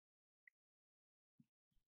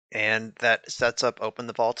 And that sets up Open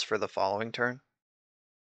the Vaults for the following turn.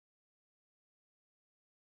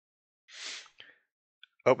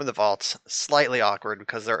 Open the Vaults, slightly awkward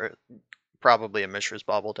because they're probably a Mishra's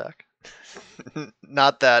Bauble deck.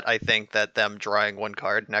 Not that I think that them drawing 1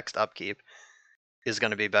 card next upkeep is going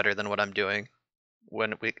to be better than what I'm doing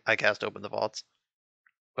when I cast Open the Vaults.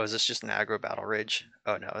 Oh, is this just an aggro Battle Rage?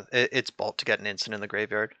 Oh no, it's Bolt to get an instant in the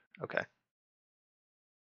graveyard. Okay.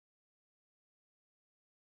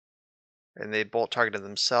 And they Bolt targeted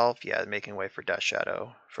themselves. Yeah, making way for Death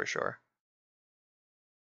Shadow for sure.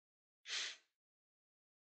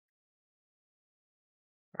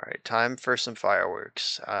 Alright, time for some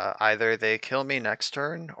fireworks. Either they kill me next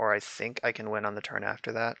turn, or I think I can win on the turn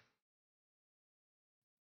after that.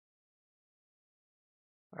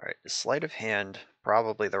 Alright, sleight of hand,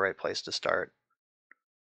 probably the right place to start.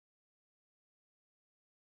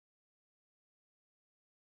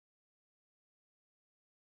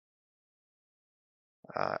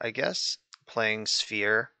 I guess playing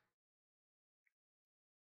Sphere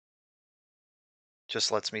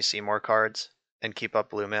just lets me see more cards and keep up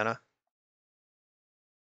blue mana.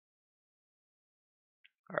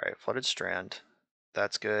 Alright, Flooded Strand.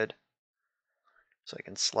 That's good. So I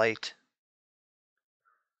can slight.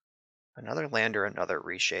 Another land or another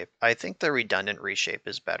reshape. I think the redundant reshape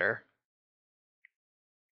is better.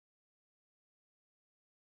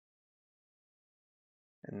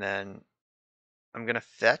 And then I'm gonna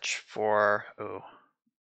fetch for, oh,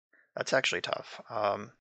 that's actually tough.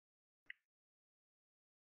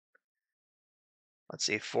 Let's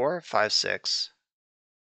see, 4, 5, 6.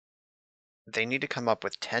 They need to come up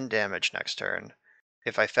with 10 damage next turn.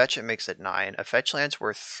 If I fetch, it makes it 9. A fetch land's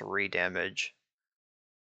worth 3 damage.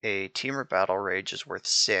 A Temur Battle Rage is worth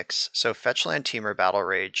 6. So fetch land Temur Battle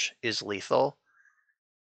Rage is lethal,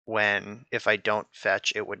 when if I don't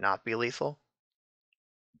fetch, it would not be lethal.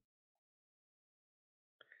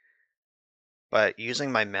 But using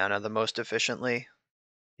my mana the most efficiently,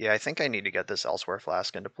 yeah, I think I need to get this Elsewhere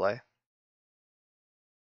Flask into play.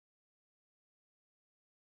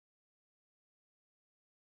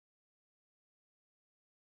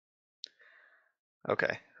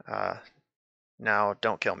 Okay, now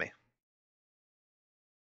don't kill me.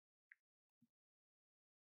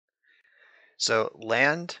 So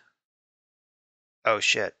land, oh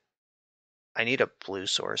shit. I need a blue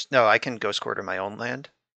source. No, I can Ghost Quarter my own land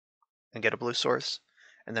and get a blue source.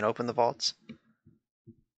 and then open the vaults.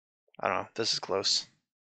 I don't know. This is close.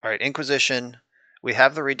 All right, Inquisition. We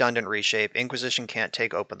have the redundant reshape. Inquisition can't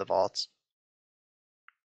take open the vaults.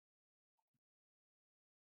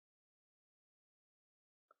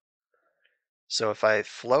 So if I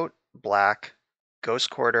float black, Ghost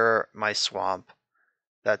Quarter my swamp,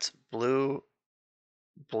 that's blue,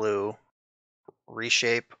 blue,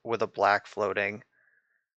 reshape with a black floating.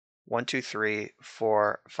 1, 2, 3,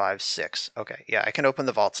 4, 5, 6. Okay, yeah, I can open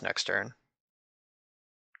the vaults next turn.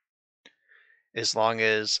 As long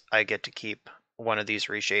as I get to keep one of these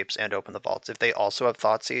reshapes and open the vaults. If they also have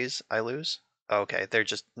Thoughtseize, I lose. Okay, they're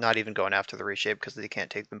just not even going after the reshape because they can't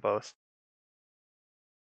take them both.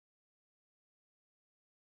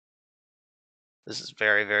 This is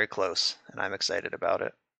very, very close, and I'm excited about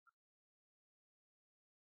it.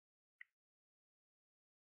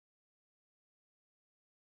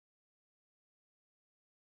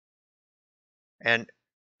 And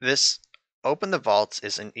this open the vaults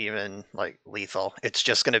isn't even like lethal. It's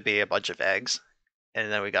just going to be a bunch of eggs,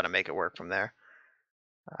 and then we got to make it work from there.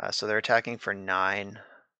 So they're attacking for 9.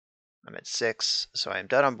 I'm at 6, so I am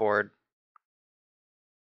dead on board.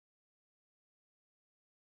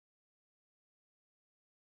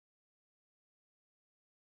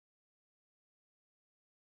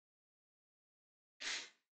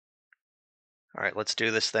 All right, let's do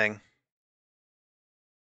this thing.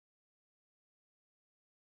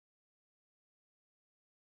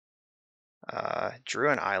 Drew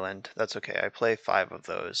an island. That's okay. I play 5 of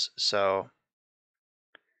those. So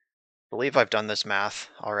I believe I've done this math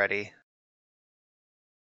already.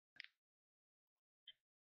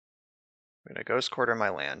 I'm going to Ghost Quarter my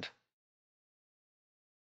land.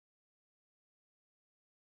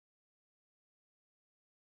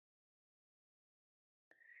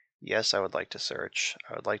 Yes, I would like to search.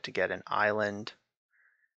 I would like to get an island.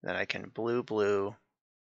 Then I can blue, blue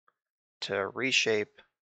to reshape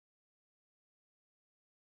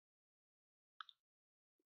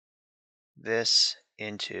this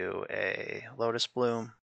into a Lotus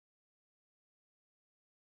Bloom.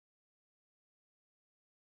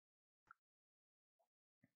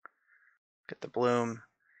 Get the bloom.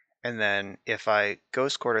 And then if I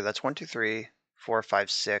Ghost Quarter, that's 1, 2, 3, 4,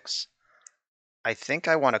 5, 6. I think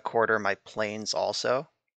I want to quarter my planes also.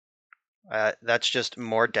 That's just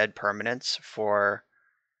more dead permanents for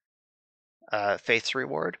Faith's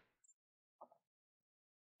Reward.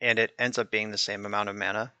 And it ends up being the same amount of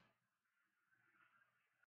mana.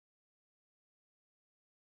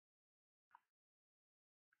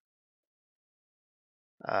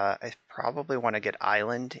 I probably want to get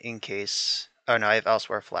Island in case... Oh no, I have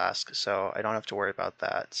Elsewhere Flask, so I don't have to worry about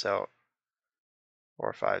that. So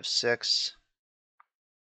 4, 5, 6.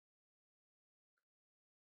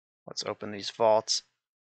 Let's open these vaults.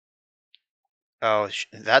 Oh,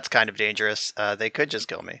 that's kind of dangerous. They could just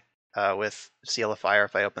kill me with Seal of Fire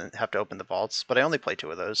if I have to open the vaults, but I only play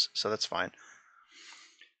 2 of those, so that's fine.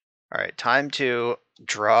 All right, time to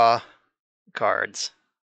draw cards.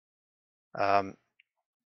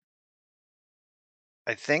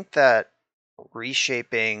 I think that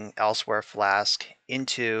reshaping Elsewhere Flask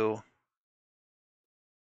into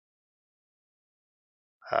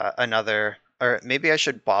another, or maybe I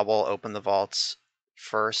should bobble open the vaults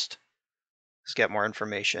first. Let's get more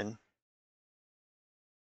information.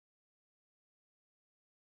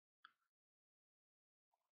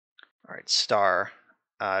 All right, Star.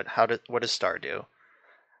 What does Star do?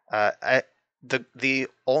 The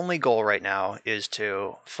only goal right now is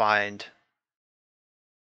to find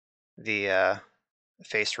the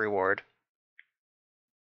face reward.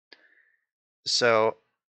 So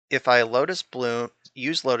if I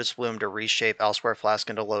use Lotus Bloom to reshape Elsewhere Flask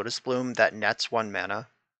into Lotus Bloom, that nets 1 mana.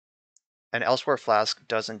 And Elsewhere Flask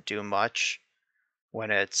doesn't do much when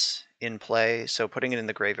it's in play, so putting it in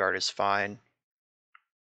the graveyard is fine.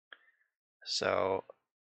 So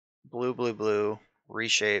blue, blue, blue,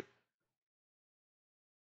 reshape.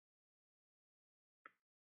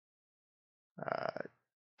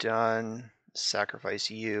 Done. Sacrifice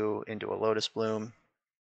you into a Lotus Bloom.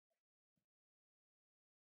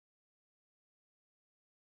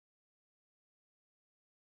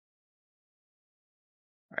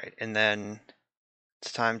 All right, and then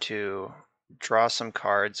it's time to draw some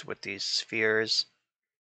cards with these spheres.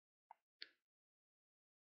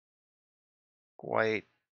 White.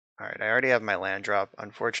 All right, I already have my land drop,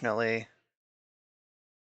 unfortunately.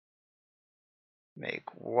 Make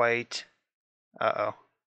white. Uh-oh.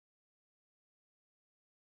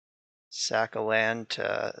 Sack a land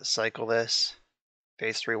to cycle this.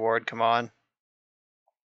 Face reward, come on.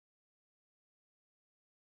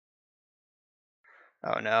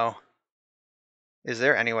 Oh no. Is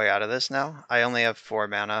there any way out of this now? I only have 4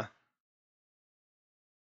 mana.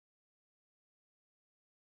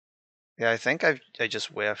 Yeah, I think I just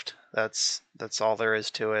whiffed. That's all there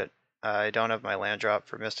is to it. I don't have my land drop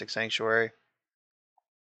for Mystic Sanctuary.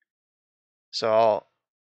 So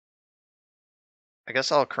I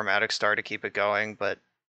guess I'll Chromatic Star to keep it going, but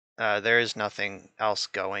there is nothing else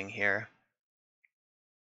going here.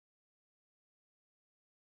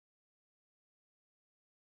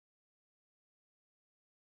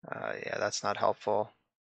 Yeah, that's not helpful.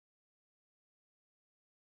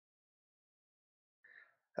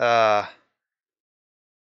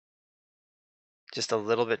 Just a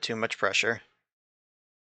little bit too much pressure.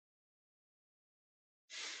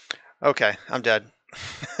 Okay, I'm dead.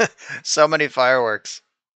 So many fireworks.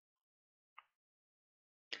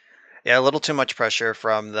 Yeah, a little too much pressure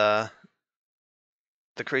from the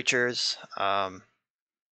creatures.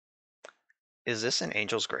 Is this an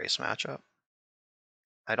Angel's Grace matchup?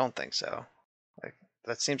 I don't think so. Like,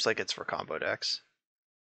 that seems like it's for combo decks.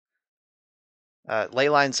 Ley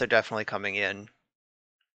lines are definitely coming in.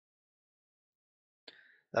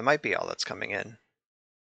 That might be all that's coming in.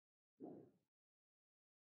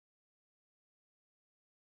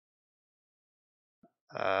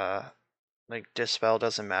 Like Dispel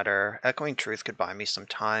doesn't matter. Echoing Truth could buy me some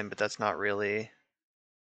time, but that's not really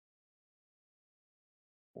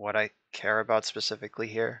what I care about specifically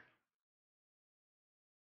here.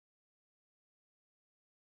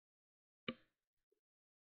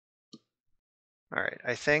 All right,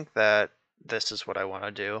 I think that this is what I want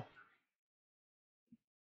to do.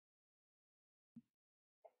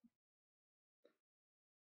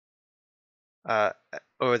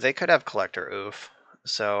 Or they could have Collector Oof,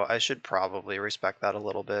 so I should probably respect that a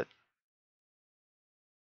little bit.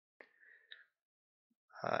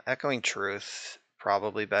 Echoing Truth,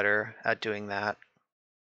 probably better at doing that.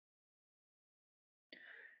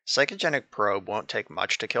 Psychogenic Probe won't take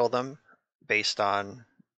much to kill them, based on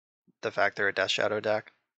the fact they're a Death Shadow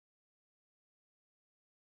deck.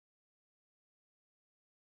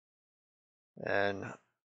 And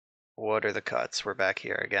what are the cuts? We're back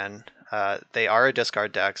here again. They are a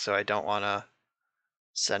discard deck, so I don't want to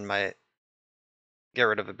get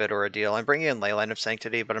rid of a bid or a deal. I'm bringing in Leyline of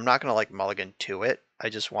Sanctity, but I'm not going to like mulligan to it. I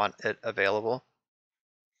just want it available.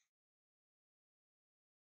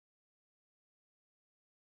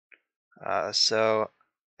 So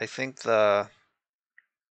I think the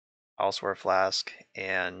Allsware Flask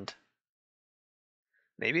and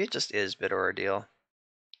maybe it just is bid or a deal.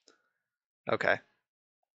 Okay,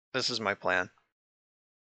 this is my plan.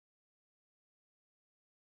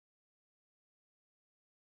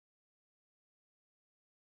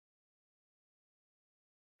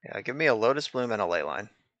 Yeah, give me a Lotus Bloom and a Leyline.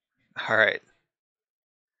 All right.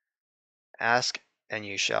 Ask and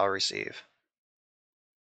you shall receive.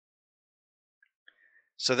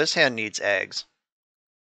 So this hand needs eggs,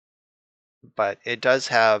 but it does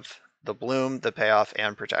have the bloom, the payoff,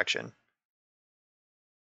 and protection.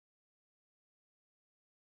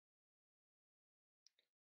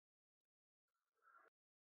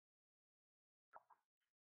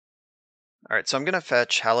 All right, so I'm going to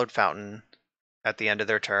fetch Hallowed Fountain at the end of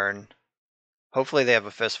their turn. Hopefully they have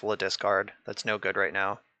a Fistful of discard. That's no good right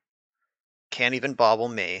now. Can't even bobble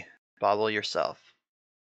me. Bobble yourself.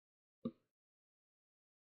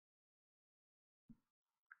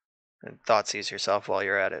 And Thoughtseize yourself while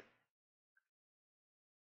you're at it.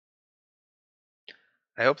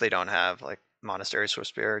 I hope they don't have like Monastery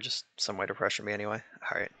Swiftspear or just some way to pressure me anyway.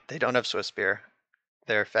 Alright, they don't have Swiftspear.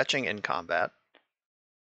 They're fetching in combat.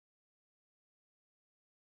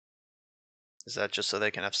 Is that just so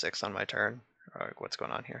they can have 6 on my turn? Or like, what's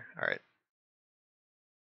going on here? Alright.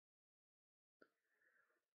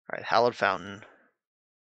 Alright, Hallowed Fountain.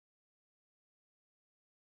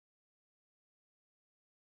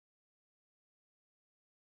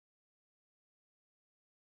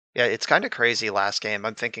 Yeah, it's kind of crazy last game.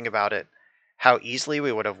 I'm thinking about it. How easily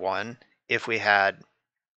we would have won if we had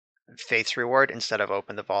Faith's Reward instead of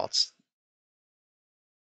Open the Vaults.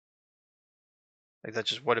 Like that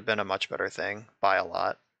just would have been a much better thing by a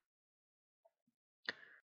lot.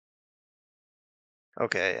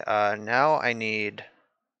 Okay, now I need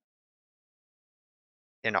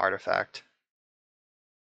an artifact.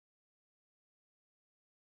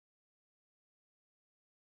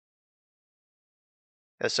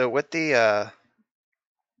 Yeah, so with the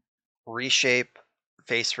Reshape,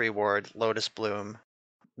 Face Reward, Lotus Bloom,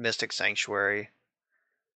 Mystic Sanctuary,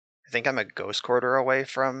 I think I'm a Ghost Quarter away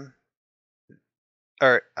from...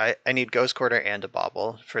 Or I need Ghost Quarter and a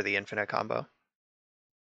Bauble for the infinite combo.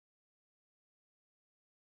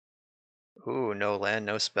 Ooh, no land,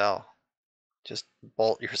 no spell. Just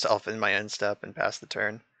bolt yourself in my end step and pass the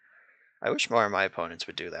turn. I wish more of my opponents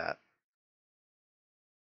would do that.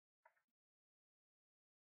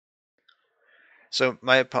 So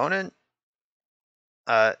my opponent,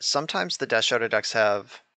 sometimes the Death Shadow decks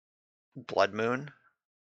have Blood Moon,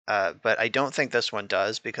 but I don't think this one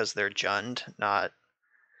does because they're Jund, not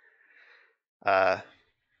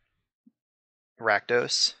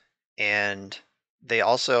Rakdos, and they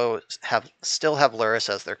also still have Lurrus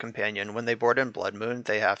as their companion. When they board in Blood Moon,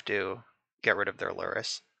 they have to get rid of their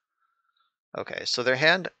Lurrus. Okay, so their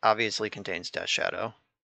hand obviously contains Death Shadow.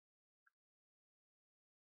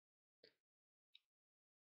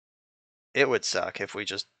 It would suck if we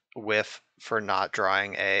just whiff for not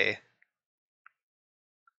drawing any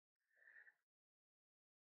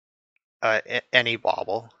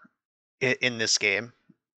bauble in this game.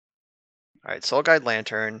 All right, Soul Guide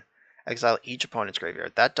Lantern, exile each opponent's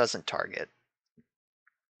graveyard. That doesn't target.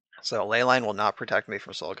 So Leyline will not protect me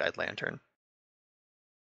from Soul Guide Lantern.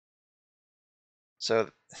 So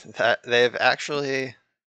that they've actually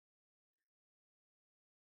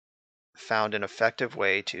found an effective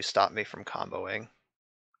way to stop me from comboing.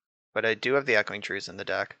 But I do have the Echoing Trees in the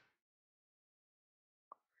deck.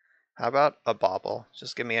 How about a bauble?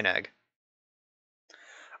 Just give me an egg.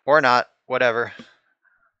 Or not, whatever.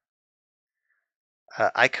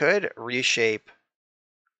 I could reshape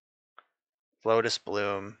Lotus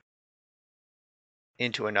Bloom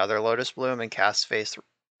into another Lotus Bloom and cast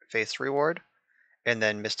Faith's Reward, and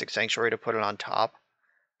then Mystic Sanctuary to put it on top.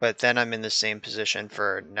 But then I'm in the same position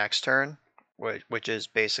for next turn, which is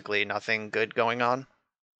basically nothing good going on.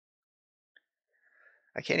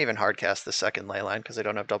 I can't even hardcast the second Leyline because I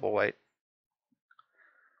don't have double white.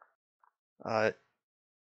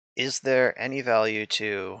 Is there any value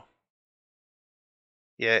to...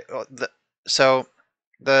 Yeah, so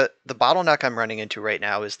the bottleneck I'm running into right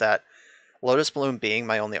now is that Lotus Bloom being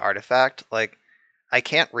my only artifact, like, I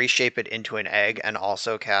can't reshape it into an egg and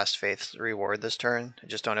also cast Faith's Reward this turn. I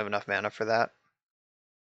just don't have enough mana for that.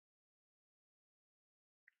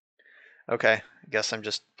 Okay, I guess I'm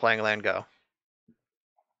just playing land go.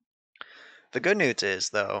 The good news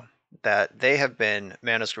is, though, that they have been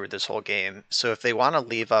mana screwed this whole game, so if they want to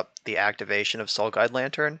leave up the activation of Soul Guide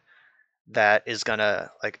Lantern, that is gonna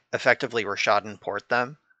like effectively Rashadan port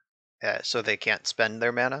them, so they can't spend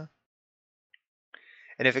their mana.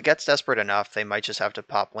 And if it gets desperate enough, they might just have to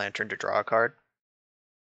pop Lantern to draw a card.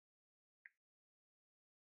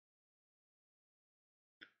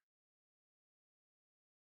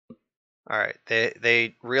 Alright,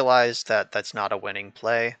 they realize that that's not a winning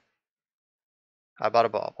play. How about a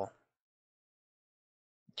bauble?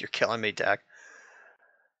 You're killing me, deck.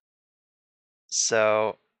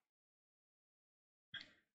 So,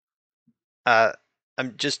 I'm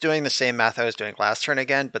just doing the same math I was doing last turn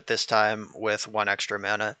again, but this time with 1 extra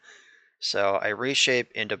mana. So I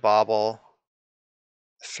reshape into bauble,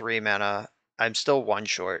 3 mana. I'm still 1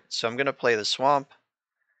 short, so I'm going to play the swamp,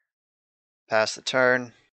 pass the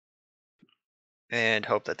turn, and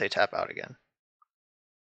hope that they tap out again.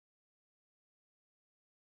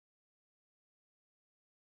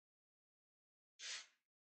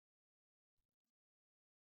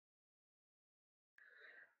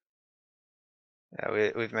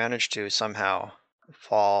 Yeah, we've managed to somehow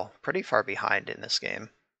fall pretty far behind in this game.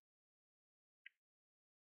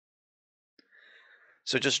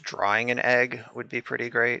 So just drawing an egg would be pretty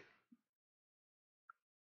great.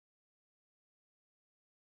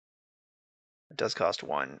 It does cost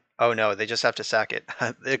 1. Oh no, they just have to sack it.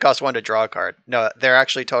 It costs 1 to draw a card. No, they're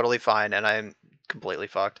actually totally fine, and I'm completely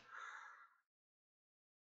fucked.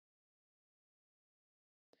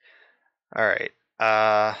 Alright,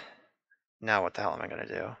 now what the hell am I gonna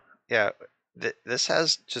do? Yeah, this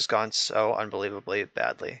has just gone so unbelievably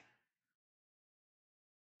badly.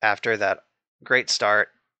 After that great start.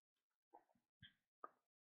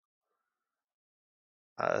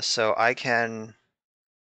 So I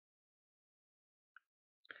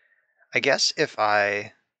guess if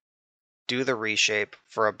I do the reshape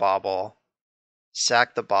for a bauble,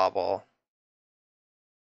 sack the bauble,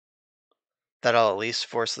 that'll at least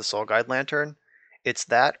force the Soul Guide Lantern. It's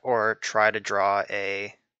that or try to draw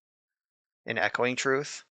an Echoing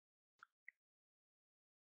Truth.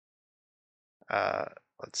 Let's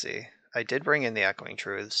see. I did bring in the Echoing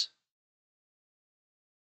Truths.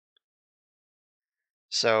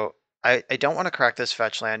 So I don't want to crack this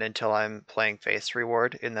fetch land until I'm playing Faith's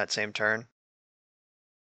Reward in that same turn.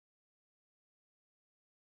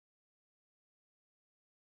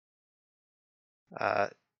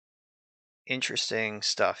 Interesting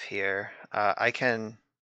stuff here. I can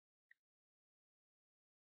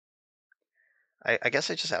I guess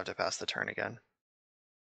I just have to pass the turn again.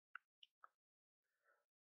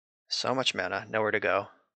 So much mana, nowhere to go.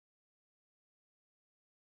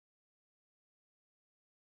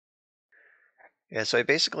 Yeah, so I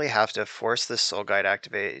basically have to force this Soul Guide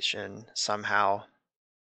activation somehow.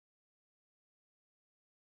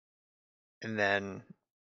 And then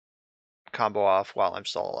combo off while I'm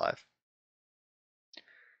still alive.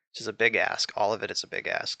 Which is a big ask. All of it is a big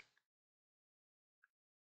ask.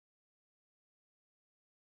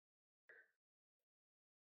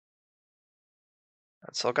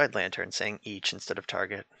 That Soul Guide Lantern saying each instead of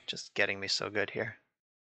target. Just getting me so good here.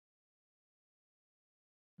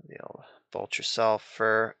 The old bolt yourself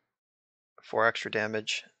for 4 extra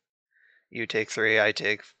damage. You take 3, I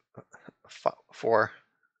take 4.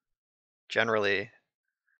 Generally,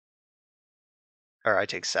 or I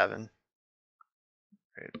take 7.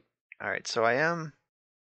 Alright, so I am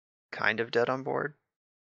kind of dead on board.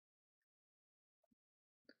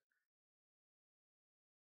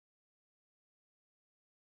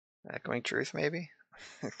 Echoing Truth, maybe?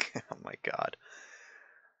 Oh my god.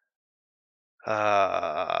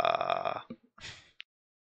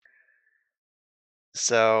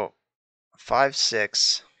 So 5,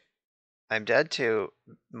 6. I'm dead to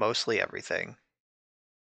mostly everything.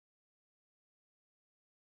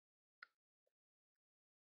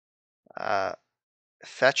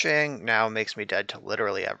 Fetching now makes me dead to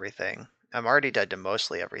literally everything. I'm already dead to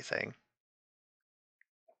mostly everything.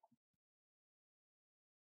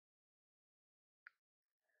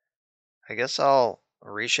 I guess I'll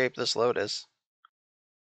reshape this Lotus.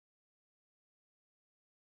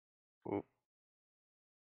 Ooh.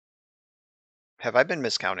 Have I been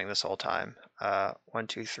miscounting this whole time? 1,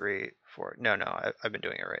 2, 3, 4. No, I've been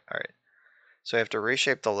doing it right. All right. So I have to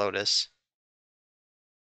reshape the Lotus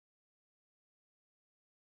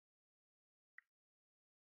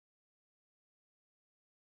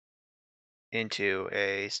into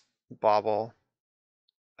a bauble,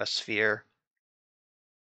 a sphere.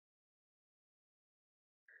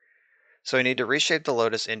 So I need to reshape the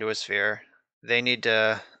Lotus into a sphere. They need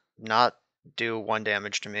to not do 1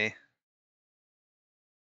 damage to me.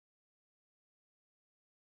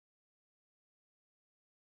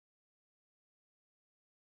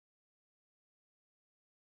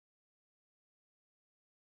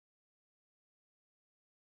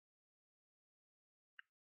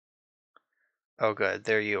 Oh good,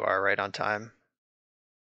 there you are, right on time.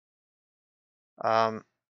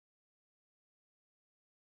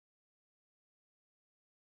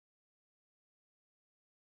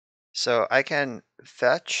 So I can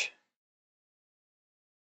fetch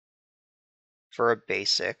for a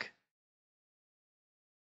basic.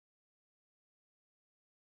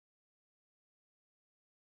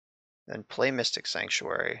 Then play Mystic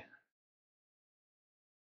Sanctuary.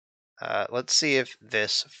 Let's see if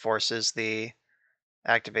this forces the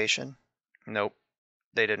activation. Nope,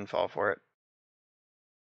 they didn't fall for it.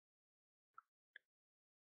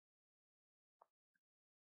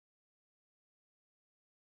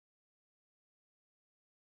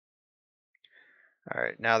 All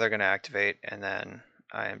right, now they're going to activate, and then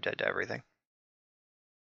I am dead to everything.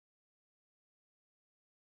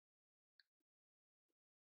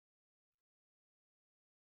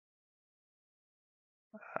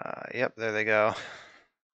 Yep, there they go.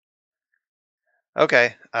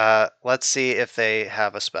 Okay, let's see if they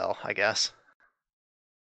have a spell, I guess.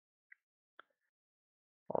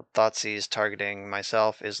 Well, Thoughtseize targeting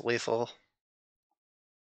myself is lethal.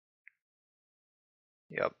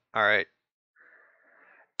 Yep, alright.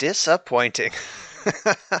 Disappointing.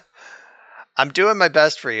 I'm doing my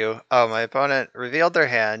best for you. Oh, my opponent revealed their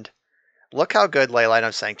hand. Look how good Leyline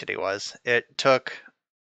of Sanctity was. It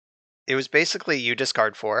was basically you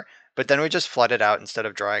discard 4, but then we just flooded out instead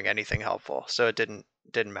of drawing anything helpful, so it didn't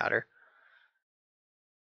matter.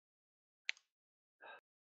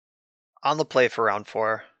 On the play for round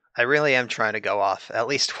 4, I really am trying to go off at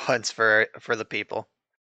least once for the people.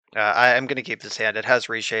 I am going to keep this hand. It has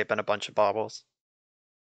reshape and a bunch of baubles.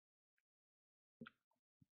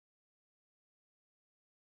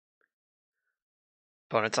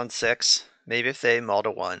 Opponent's on 6. Maybe if they mull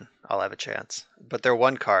to 1, I'll have a chance. But their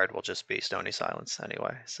 1 card will just be Stony Silence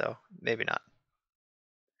anyway, so maybe not.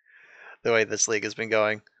 The way this league has been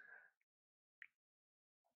going.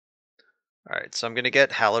 Alright, so I'm going to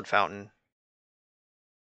get Hallowed Fountain.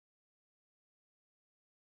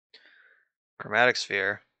 Chromatic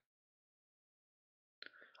Sphere.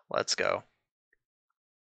 Let's go.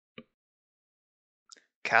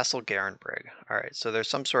 Castle Garenbrig. Alright, so there's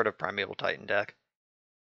some sort of Primeval Titan deck.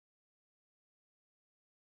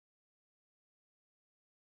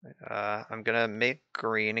 I'm gonna make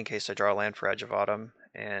green in case I draw a land for Edge of Autumn,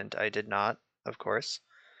 and I did not, of course.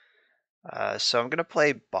 So I'm gonna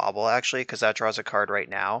play Bauble actually, because that draws a card right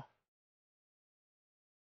now.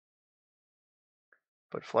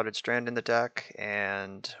 Put Flooded Strand in the deck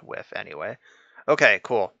and whiff anyway. Okay,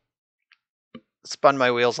 cool. Spun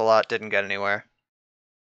my wheels a lot, didn't get anywhere.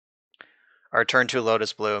 Our turn 2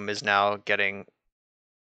 Lotus Bloom is now getting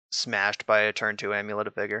smashed by a turn 2 Amulet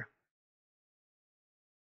of Vigor.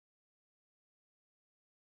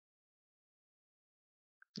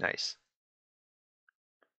 Nice.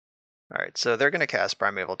 Alright, so they're going to cast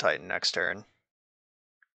Primeval Titan next turn.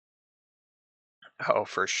 Oh,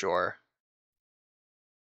 for sure.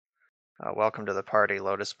 Welcome to the party,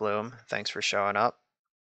 Lotus Bloom. Thanks for showing up.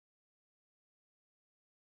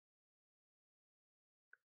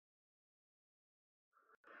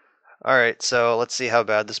 Alright, so let's see how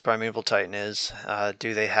bad this Primeval Titan is.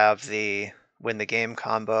 Do they have the win the game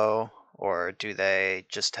combo, or do they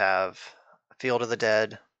just have Field of the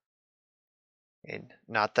Dead? And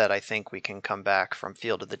not that I think we can come back from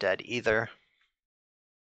Field of the Dead either.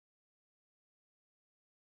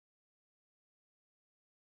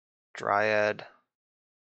 Dryad.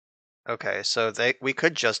 Okay, so we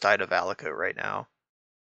could just die to Valakut right now.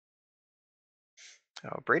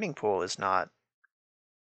 Oh, Breeding Pool is not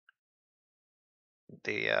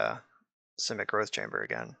the Simic Growth Chamber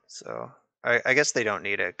again, so I guess they don't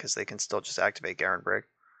need it because they can still just activate Garen Brig.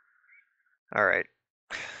 Alright.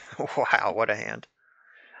 Wow, what a hand.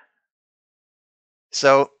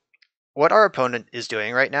 So what our opponent is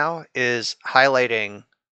doing right now is highlighting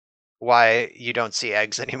why you don't see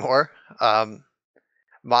eggs anymore.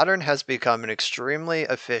 Modern has become an extremely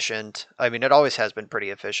efficient, I mean, it always has been pretty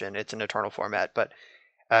efficient. It's an eternal format, but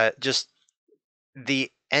just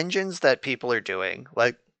the engines that people are doing,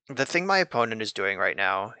 like the thing my opponent is doing right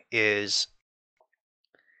now is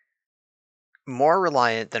more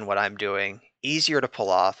reliant than what I'm doing, easier to pull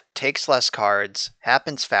off, takes less cards,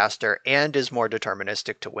 happens faster, and is more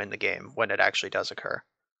deterministic to win the game when it actually does occur.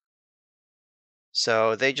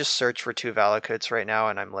 So they just search for 2 Valakuts right now,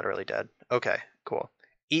 and I'm literally dead. Okay, cool.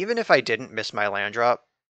 Even if I didn't miss my land drop,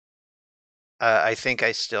 I think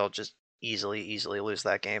I still just easily lose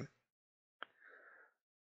that game.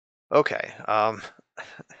 Okay,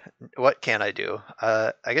 what can I do?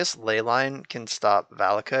 I guess Leyline can stop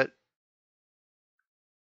Valakut.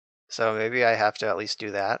 So maybe I have to at least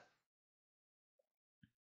do that.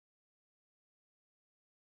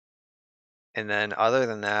 And then other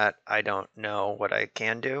than that, I don't know what I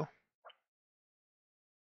can do.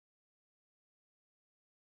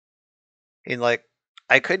 And like,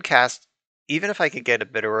 I could cast, even if I could get a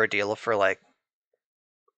Bitter Ordeal for like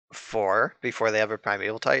 4 before they have a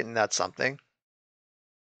Primeval Titan, that's something.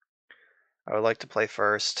 I would like to play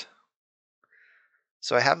first.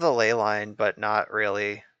 So I have the Leyline, but not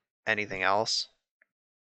really anything else.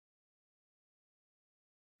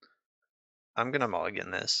 I'm gonna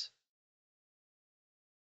mulligan this.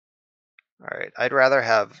 Alright, I'd rather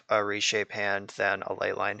have a reshape hand than a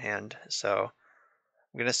Leyline hand, so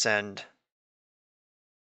I'm gonna send...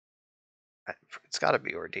 It's gotta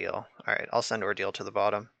be Ordeal. Alright, I'll send Ordeal to the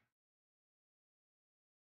bottom.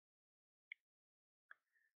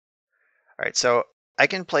 Alright, so I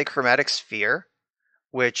can play Chromatic Sphere,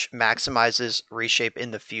 which maximizes reshape in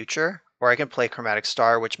the future, or I can play Chromatic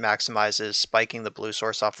Star, which maximizes spiking the blue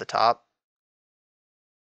source off the top.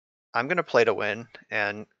 I'm gonna play to win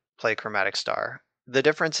and play Chromatic Star. The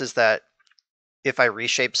difference is that if I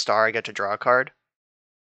reshape Star, I get to draw a card.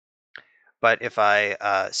 But if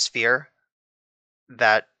I Sphere,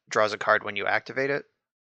 that draws a card when you activate it.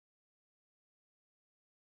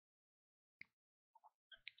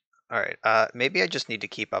 Alright, maybe I just need to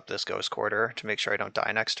keep up this Ghost Quarter to make sure I don't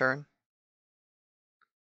die next turn.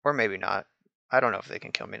 Or maybe not. I don't know if they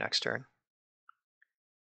can kill me next turn.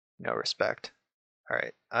 No respect.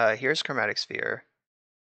 Alright, here's Chromatic Sphere.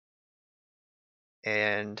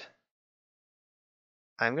 And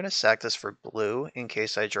I'm going to sack this for blue in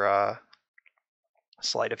case I draw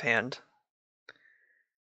Sleight of Hand.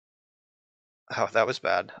 Oh, that was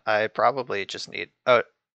bad. I probably just need... Oh,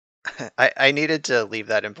 I needed to leave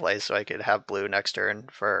that in place so I could have blue next turn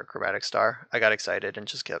for Chromatic Star. I got excited and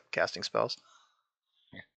just kept casting spells.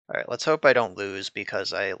 Alright, let's hope I don't lose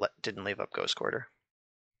because I didn't leave up Ghost Quarter.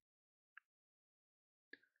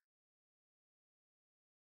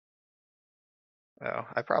 Oh,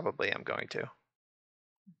 I probably am going to.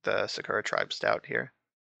 The Sakura Tribe Stout here.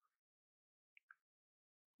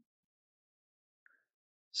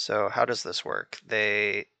 So how does this work?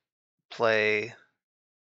 They play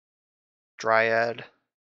Dryad.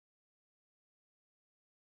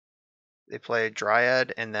 They play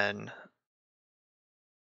Dryad, and then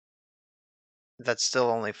that's still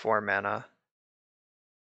only 4 mana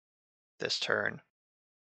this turn.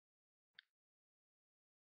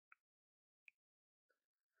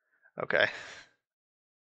 Okay.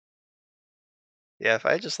 Yeah, if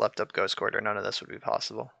I had just left up Ghost Quarter, none of this would be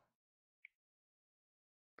possible.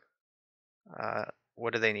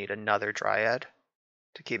 What do they need? Another Dryad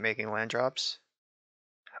to keep making land drops?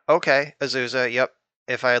 Okay, Azusa, yep.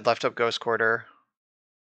 If I had left up Ghost Quarter,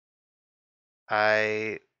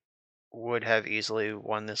 I would have easily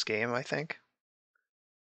won this game, I think.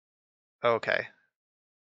 Okay.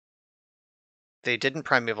 They didn't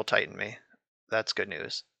Primeval Titan me. That's good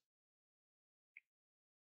news.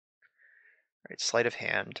 Alright, Sleight of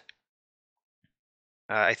Hand.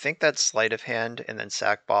 I think that Sleight of Hand and then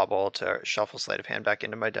sack Bauble to shuffle Sleight of Hand back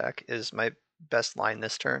into my deck is my best line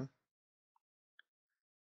this turn.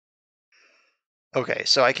 Okay,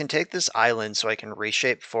 so I can take this island so I can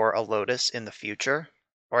reshape for a Lotus in the future,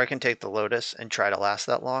 or I can take the Lotus and try to last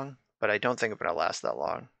that long, but I don't think I'm going to last that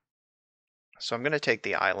long. So I'm going to take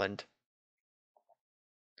the island.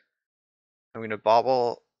 I'm going to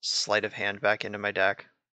Bauble Sleight of Hand back into my deck.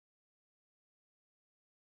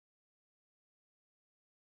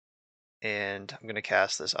 And I'm going to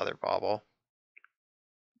cast this other Bauble.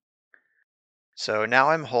 So now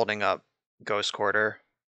I'm holding up Ghost Quarter.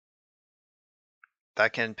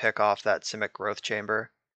 That can pick off that Simic Growth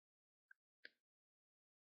Chamber.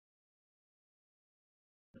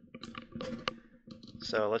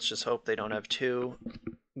 So let's just hope they don't have 2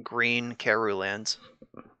 green Karu lands.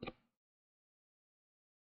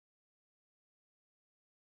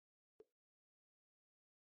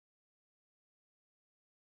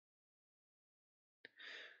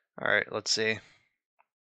 Alright, let's see.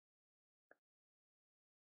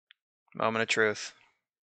 Moment of truth.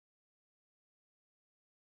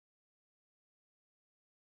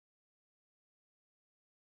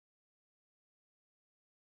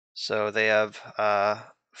 So they have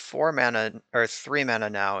 4 mana, or 3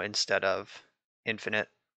 mana now instead of infinite.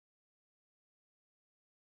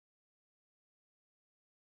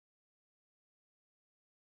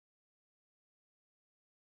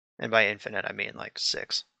 And by infinite, I mean like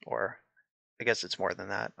 6, or I guess it's more than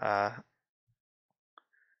that.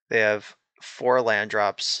 They have 4 land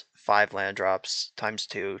drops, 5 land drops, times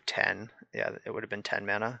 2, 10. Yeah, it would have been 10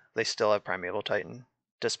 mana. They still have Primeval Titan,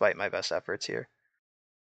 despite my best efforts here.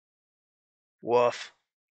 Woof.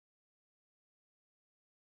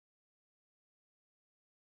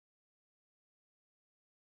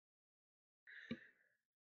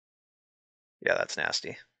 Yeah, that's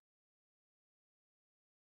nasty.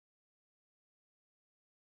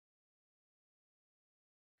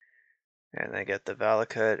 And they get the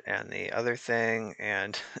Valakut and the other thing,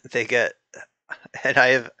 and they get... And I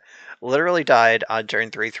have literally died on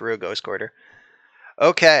turn 3 through a Ghost Quarter.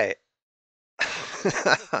 Okay.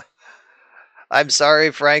 I'm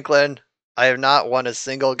sorry, Franklin. I have not won a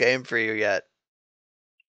single game for you yet.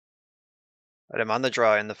 But I'm on the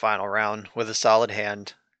draw in the final round with a solid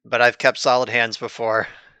hand. But I've kept solid hands before.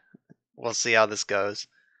 We'll see how this goes.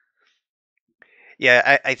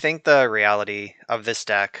 Yeah, I think the reality of this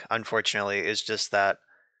deck, unfortunately, is just that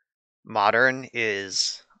Modern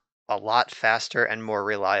is a lot faster and more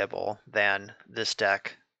reliable than this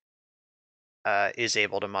deck is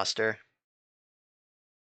able to muster.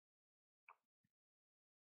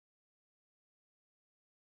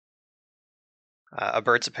 A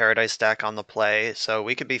Birds of Paradise deck on the play, so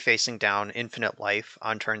we could be facing down Infinite Life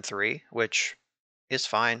on turn 3, which is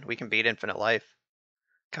fine. We can beat Infinite Life.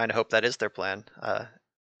 Kind of hope that is their plan.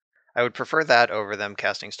 I would prefer that over them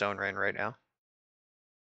casting Stone Rain right now.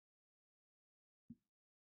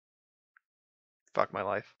 Fuck my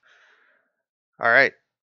life. Alright.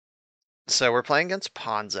 So we're playing against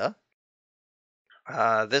Ponza.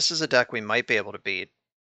 This is a deck we might be able to beat.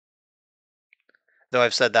 Though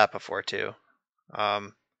I've said that before too.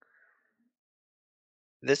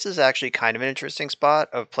 This is actually kind of an interesting spot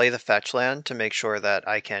of play the fetch land to make sure that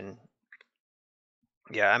I can...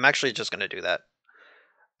 Yeah, I'm actually just going to do that.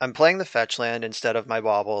 I'm playing the fetch land instead of my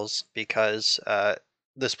baubles because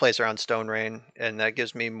this plays around Stone Rain, and that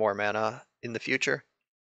gives me more mana in the future.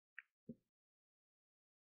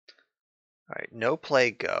 Alright, no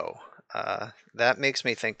play, go. That makes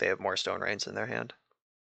me think they have more Stone Rains in their hand.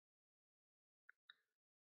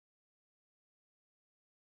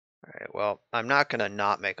 Alright, well, I'm not going to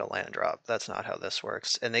not make a land drop. That's not how this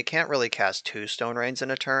works. And they can't really cast 2 Stone Rains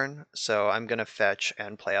in a turn, so I'm going to fetch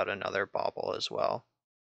and play out another bauble as well.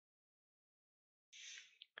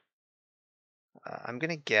 I'm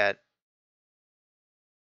going to get...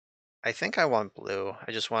 I think I want blue.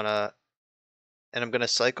 I just want to and I'm going to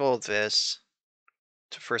cycle this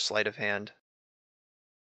to first sleight of hand.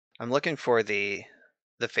 I'm looking for the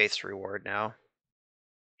Faith's Reward now.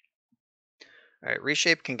 All right,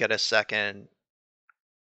 Reshape can get a second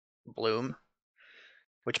Bloom,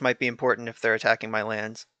 which might be important if they're attacking my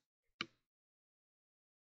lands.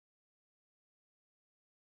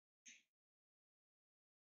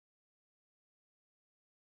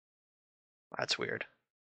 That's weird.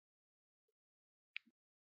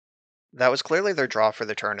 That was clearly their draw for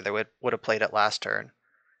the turn, or they would have played it last turn.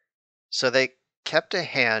 So they kept a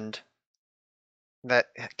hand that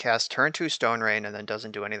casts turn 2 Stone Rain and then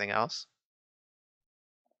doesn't do anything else.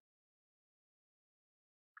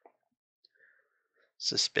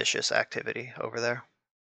 Suspicious activity over there.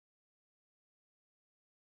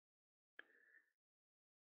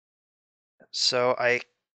 So I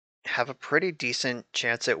have a pretty decent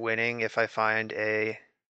chance at winning if I find a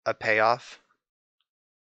payoff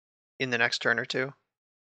in the next turn or two.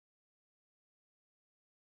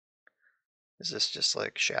 Is this just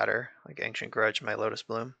like Shatter, like Ancient Grudge, my Lotus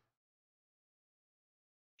Bloom?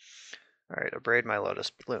 All right, Abrade my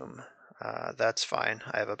Lotus Bloom. That's fine.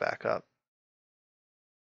 I have a backup.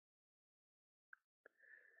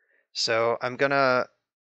 So I'm gonna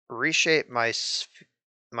reshape my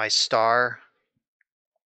star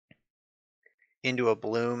into a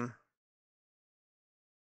bloom,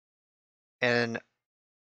 and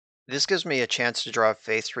this gives me a chance to draw a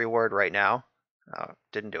Faith's Reward right now. Oh,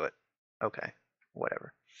 didn't do it. Okay,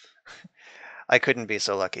 whatever. I couldn't be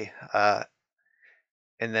so lucky. And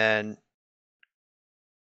then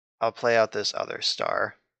I'll play out this other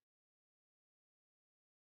star.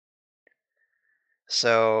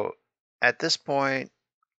 So at this point,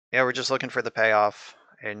 yeah, we're just looking for the payoff,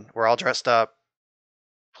 and we're all dressed up.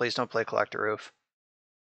 Please don't play Collector Roof.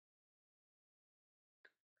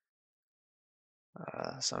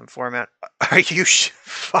 Some format. Are you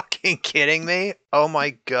fucking kidding me? Oh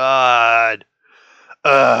my god.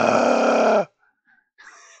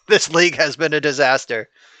 This league has been a disaster.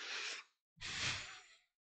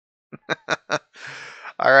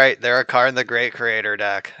 All right, they're a Karn the Great Creator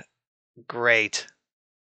deck. Great.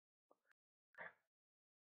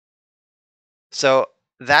 So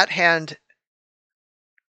that hand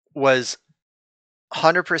was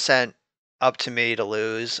 100% up to me to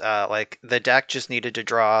lose. Like the deck just needed to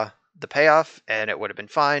draw the payoff and it would have been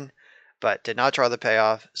fine, but did not draw the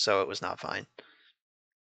payoff, so it was not fine.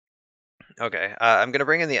 Okay, I'm gonna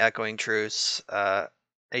bring in the Echoing Truce. I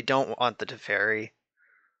don't want the Teferi.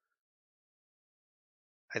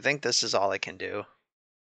 I think this is all I can do.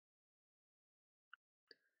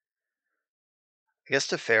 I guess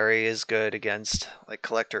Teferi is good against like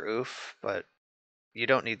Collector Oof, but you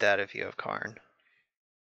don't need that if you have Karn.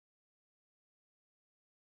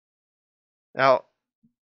 Now,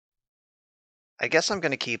 I guess I'm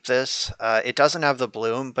going to keep this. It doesn't have the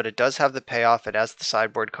bloom, but it does have the payoff. It has the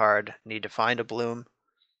sideboard card. Need to find a bloom.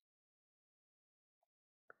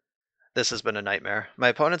 This has been a nightmare. My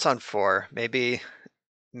opponent's on 4. Maybe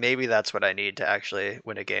that's what I need to actually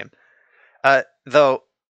win a game. Though,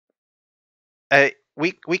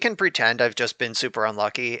 we can pretend I've just been super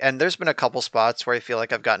unlucky, and there's been a couple spots where I feel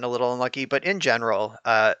like I've gotten a little unlucky, but in general,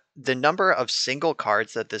 the number of single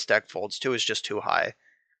cards that this deck folds to is just too high.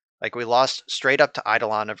 Like, we lost straight up to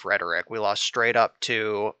Eidolon of Rhetoric. We lost straight up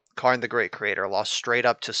to Karn the Great Creator. Lost straight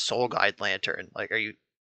up to Soul Guide Lantern. Like, are you...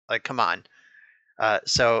 Like, come on.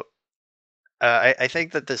 So, I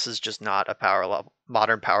think that this is just not a power level,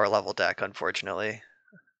 modern power level deck, unfortunately.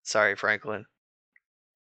 Sorry, Franklin.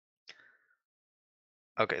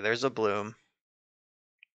 Okay, there's a bloom.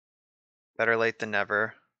 Better late than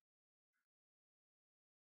never.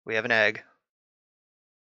 We have an egg.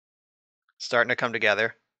 Starting to come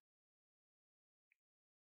together.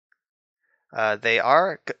 They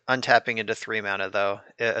are untapping into 3 mana, though,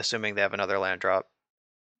 assuming they have another land drop.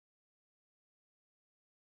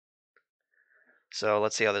 So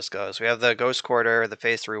let's see how this goes. We have the Ghost Quarter, the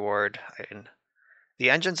Faith's Reward. The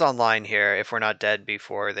engine's online here if we're not dead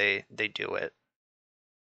before they do it.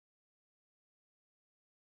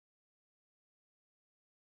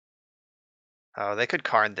 Oh, they could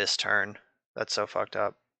Karn this turn. That's so fucked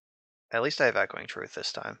up. At least I have Echoing Truth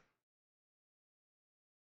this time.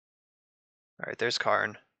 Alright, there's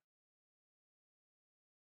Karn.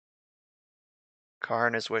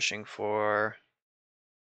 Karn is wishing for...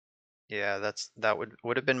 Yeah, that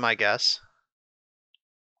would have been my guess.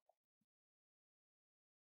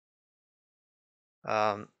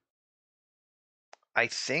 I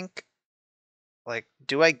think, like,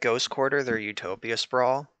 do I Ghost Quarter their Utopia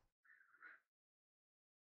Sprawl?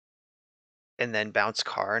 And then bounce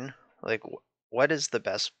Karn? Like, what is the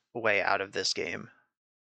best way out of this game.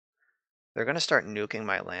 They're going to start nuking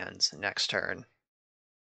my lands next turn.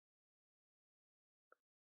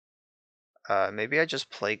 Maybe I just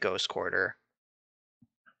play Ghost Quarter.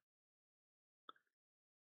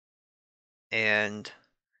 And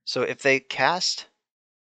so if they cast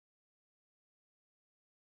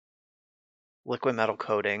Liquid Metal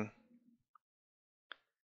Coating,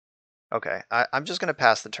 okay, I'm just going to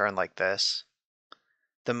pass the turn like this.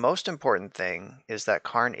 The most important thing is that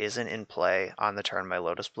Karn isn't in play on the turn my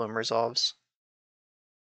Lotus Bloom resolves.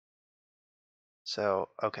 So,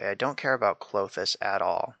 okay, I don't care about Klothys at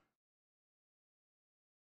all.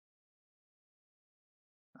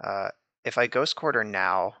 If I Ghost Quarter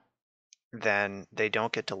now, then they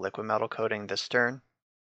don't get to Liquid Metal Coating this turn.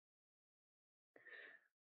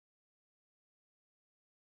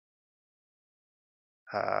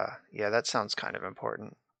 Yeah, that sounds kind of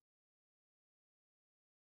important.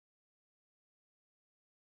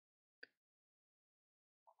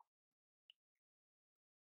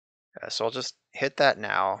 So I'll just hit that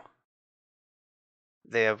now.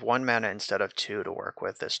 They have 1 mana instead of 2 to work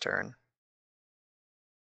with this turn.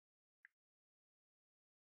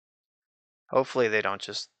 Hopefully they don't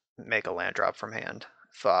just make a land drop from hand.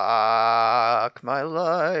 Fuck my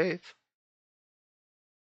life.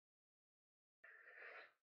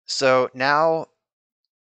 So now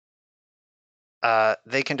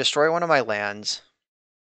they can destroy one of my lands.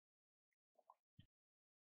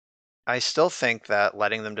 I still think that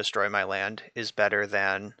letting them destroy my land is better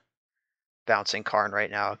than bouncing Karn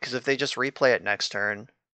right now, because if they just replay it next turn,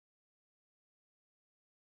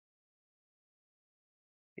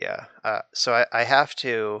 yeah. So I have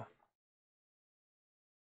to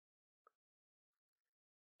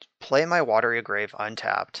play my Watery Grave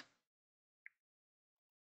untapped.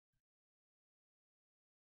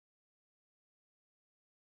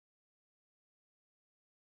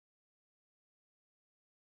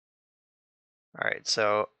 All right,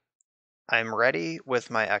 so I'm ready with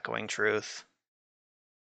my Echoing Truth.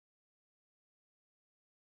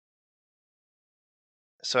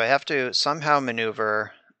 So I have to somehow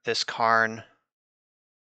maneuver this Karn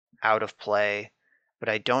out of play, but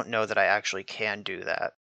I don't know that I actually can do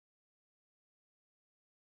that.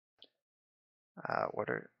 What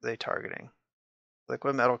are they targeting?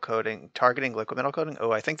 Liquid Metal Coating, targeting Liquid Metal Coating?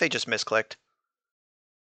 Oh, I think they just misclicked.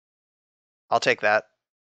 I'll take that.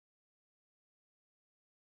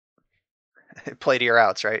 Play to your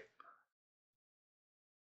outs, right?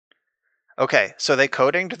 Okay, so they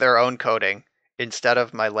codinged their own coding instead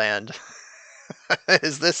of my land.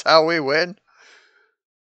 Is this how we win?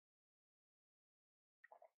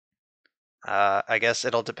 I guess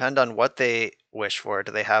it'll depend on what they wish for.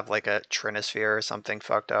 Do they have like a Trinisphere or something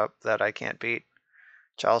fucked up that I can't beat?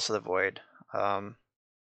 Chalice of the Void.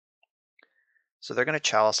 So they're going to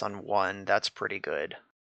Chalice on 1. That's pretty good.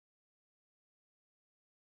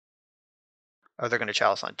 Oh, they're going to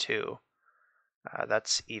Chalice on 2.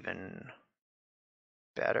 That's even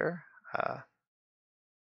better.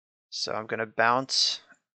 So I'm going to bounce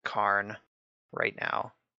Karn right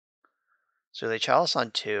now. So they Chalice on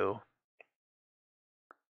 2.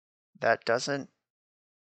 That doesn't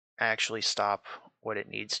actually stop what it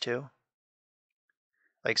needs to.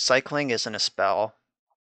 Like, cycling isn't a spell.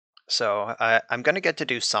 So I'm going to get to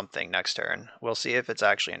do something next turn. We'll see if it's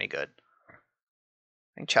actually any good.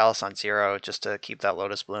 I think Chalice on 0, just to keep that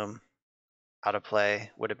Lotus Bloom out of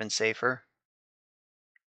play, would have been safer.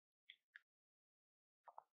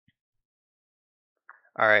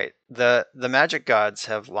 All right, the magic gods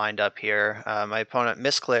have lined up here. My opponent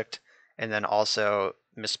misclicked and then also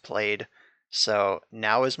misplayed. So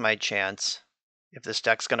now is my chance. If this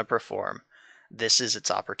deck's going to perform, this is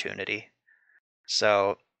its opportunity.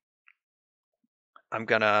 So I'm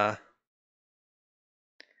going to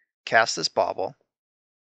cast this Bauble.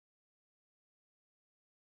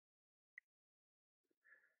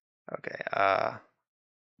 Okay,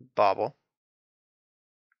 Bauble.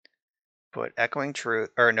 Put Echoing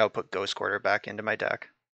Truth, or no, put Ghost Quarter back into my deck.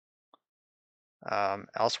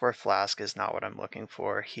 Elsewhere Flask is not what I'm looking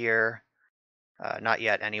for here. Not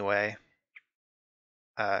yet anyway.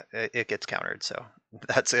 It gets countered, so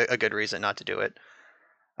that's a good reason not to do it.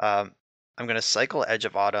 I'm going to cycle Edge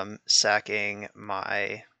of Autumn, sacking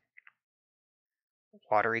my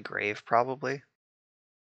Watery Grave, probably.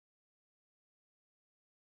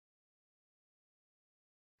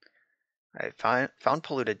 I found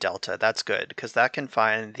Polluted Delta. That's good, because that can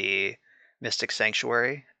find the Mystic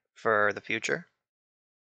Sanctuary for the future.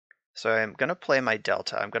 So I'm going to play my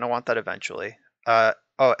Delta. I'm going to want that eventually. Oh,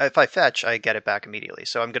 if I fetch, I get it back immediately.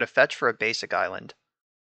 So I'm going to fetch for a basic island.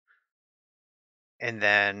 And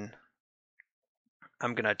then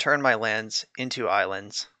I'm going to turn my lands into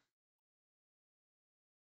islands.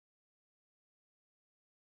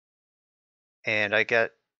 And I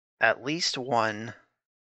get at least one.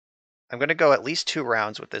 I'm going to go at least 2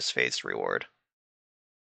 rounds with this Faith's Reward.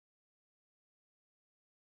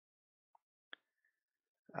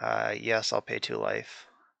 Yes, I'll pay 2 life.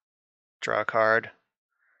 Draw a card.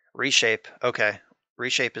 Reshape. Okay,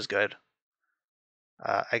 reshape is good.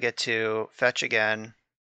 I get to fetch again.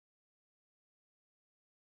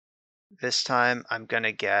 This time I'm going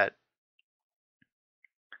to get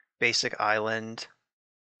basic island.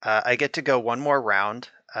 I get to go 1 more round,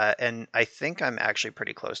 and I think I'm actually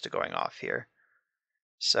pretty close to going off here.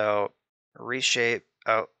 So reshape.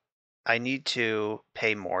 Oh, I need to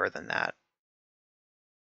pay more than that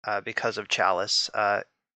because of Chalice.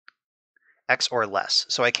 X or less.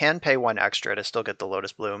 So I can pay 1 extra to still get the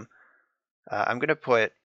Lotus Bloom. I'm going to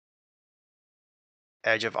put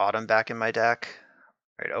Edge of Autumn back in my deck.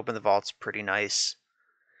 All right, open the vault's pretty nice.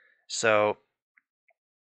 So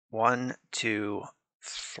 1, 2,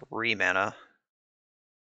 3 mana.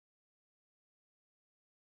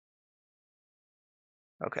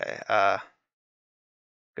 Okay,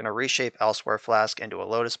 gonna reshape Elsewhere Flask into a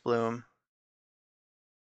Lotus Bloom.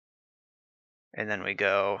 And then we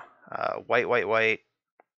go white, white, white,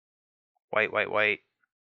 white, white, white.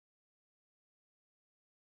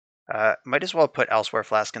 Might as well put Elsewhere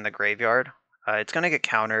Flask in the graveyard. It's gonna get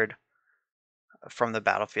countered from the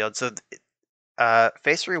battlefield. So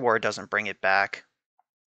Face Reward doesn't bring it back.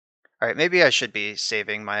 All right, maybe I should be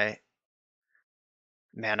saving my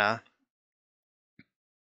mana.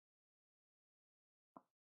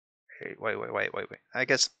 Wait. I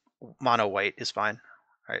guess mono white is fine.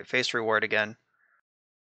 All right, Face Reward again.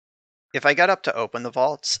 If I get up to open the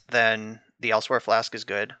vaults, then the Elsewhere Flask is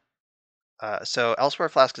good. So Elsewhere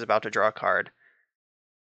Flask is about to draw a card.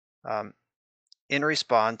 In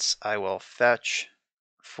response, I will fetch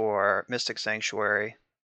for Mystic Sanctuary,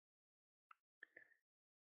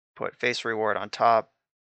 put Face Reward on top.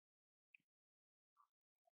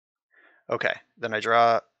 Okay, then I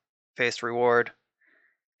draw Face Reward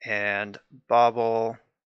and bobble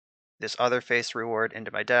this other Face Reward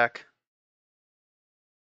into my deck.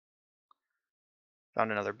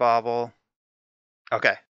 Found another bobble.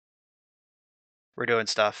 Okay. We're doing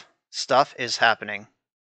stuff. Stuff is happening.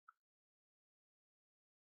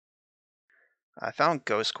 I found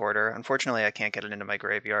Ghost Quarter. Unfortunately, I can't get it into my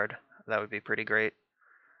graveyard. That would be pretty great.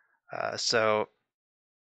 So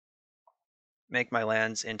make my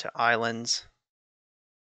lands into islands.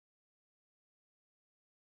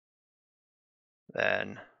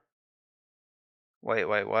 Then white.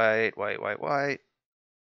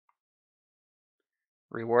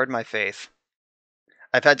 Reward my faith.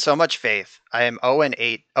 I've had so much faith. I am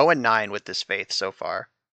 0-8, 0-9 with this faith so far.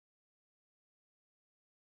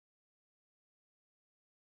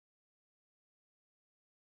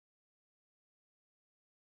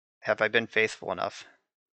 Have I been faithful enough?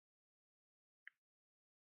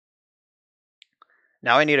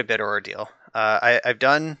 Now I need a bitter ordeal. I've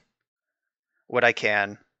done what I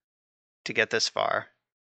can to get this far.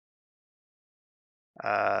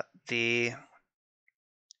 These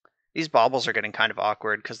baubles are getting kind of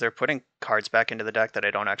awkward because they're putting cards back into the deck that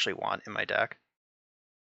I don't actually want in my deck.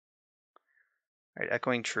 All right,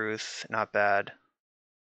 Echoing Truth, not bad.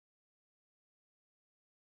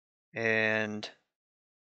 And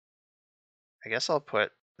I guess I'll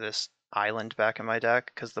put this island back in my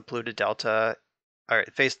deck because the Polluted Delta. All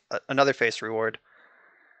right, another face reward.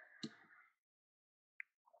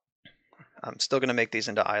 I'm still going to make these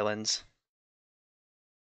into islands.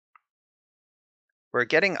 We're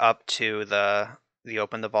getting up to the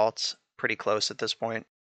open the vaults pretty close at this point.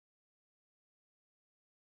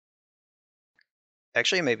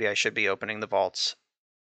 Actually, maybe I should be opening the vaults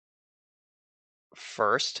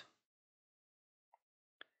first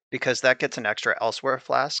because that gets an extra Elsewhere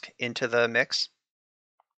Flask into the mix.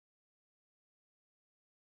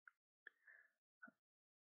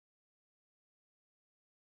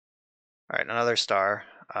 All right, another star.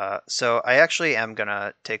 So I actually am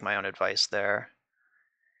gonna take my own advice there,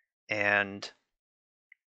 and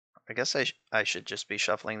I guess I should just be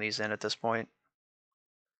shuffling these in at this point.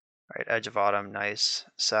 All right, Edge of Autumn, nice.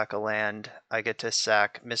 Sack a land. I get to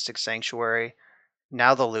sack Mystic Sanctuary.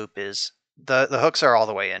 Now the loop is the hooks are all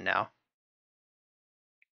the way in now.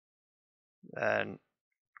 Then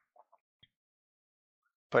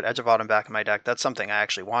put Edge of Autumn back in my deck. That's something I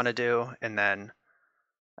actually want to do, and then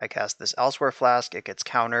I cast this Elsewhere Flask. It gets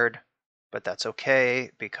countered, but that's okay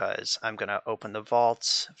because I'm going to open the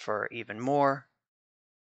vaults for even more.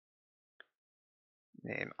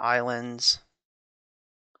 Name islands.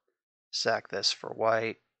 Sack this for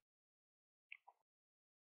white.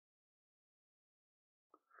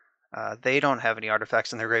 They don't have any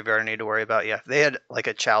artifacts in their graveyard I need to worry about. Yeah, if they had like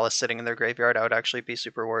a chalice sitting in their graveyard, I would actually be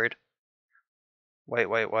super worried. White,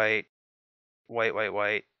 white, white. White, white,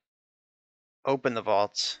 white. Open the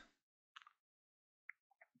vaults.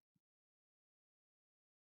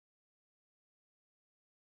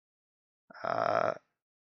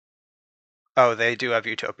 Oh, they do have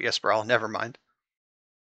Utopia Sprawl. Never mind.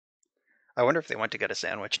 I wonder if they went to get a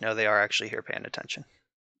sandwich. No, they are actually here paying attention.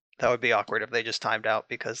 That would be awkward if they just timed out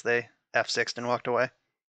because they F6'd and walked away.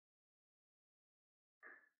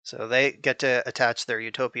 So they get to attach their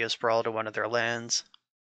Utopia Sprawl to one of their lands.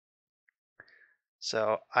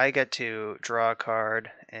 So I get to draw a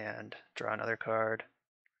card and draw another card.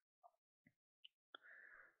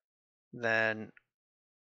 Then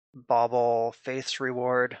bauble Faith's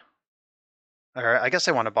Reward. Or I guess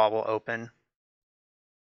I want to bauble Open.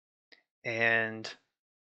 And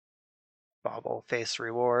bauble Faith's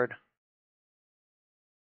Reward.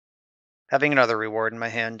 Having another reward in my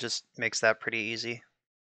hand just makes that pretty easy.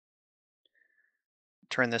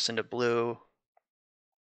 Turn this into blue.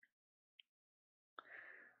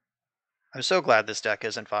 I'm so glad this deck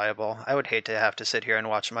isn't viable. I would hate to have to sit here and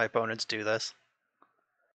watch my opponents do this.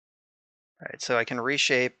 Alright, so I can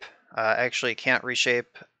reshape. I actually can't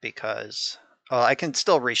reshape because... Well, I can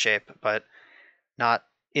still reshape, but not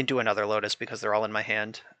into another Lotus because they're all in my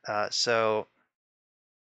hand. So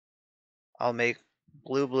I'll make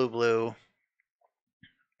blue, blue, blue,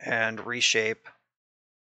 and reshape.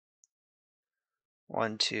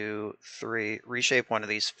 1, 2, 3. Reshape one of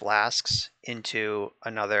these flasks into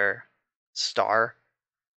another star.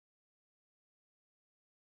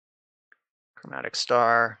 Chromatic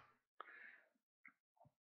star.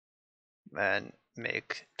 Then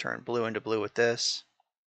turn blue into blue with this.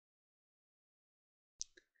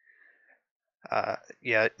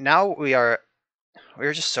 Yeah, now we're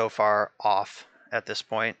just so far off at this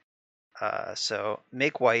point. So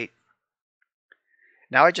make white.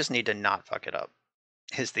 Now I just need to not fuck it up,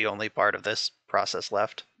 is the only part of this process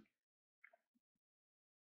left.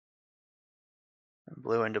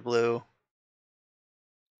 Blue into blue.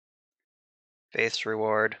 Faith's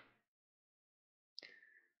Reward.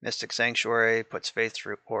 Mystic Sanctuary puts Faith's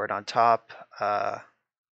Reward on top. I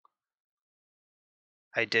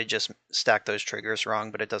did just stack those triggers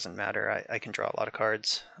wrong, but it doesn't matter. I can draw a lot of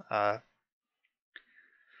cards. Guess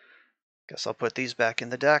I'll put these back in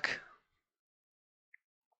the deck.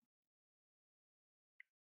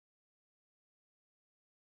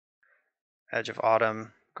 Edge of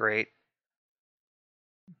Autumn, great.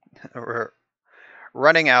 We're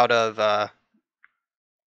running out of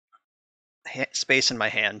space in my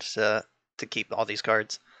hand to keep all these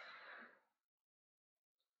cards.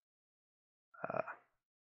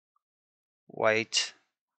 White,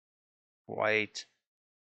 white.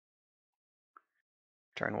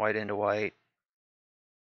 Turn white into white.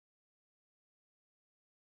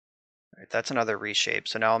 All right, that's another reshape.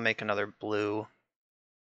 So now I'll make another blue.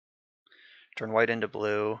 Turn white into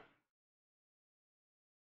blue.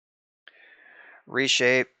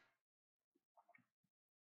 Reshape.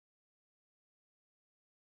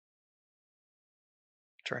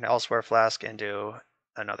 Turn Elsewhere Flask into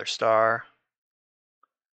another star.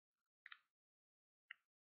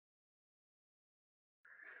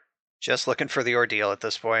 Just looking for the ordeal at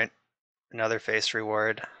this point. Another Faith's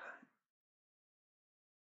Reward.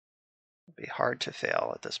 It'll be hard to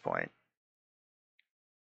fail at this point.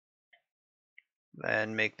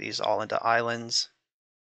 Then make these all into islands.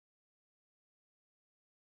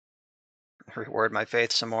 Reward my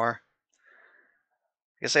faith some more.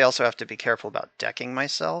 I guess I also have to be careful about decking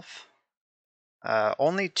myself.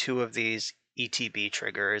 Only 2 of these ETB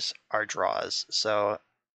triggers are draws, so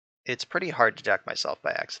it's pretty hard to deck myself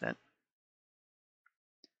by accident.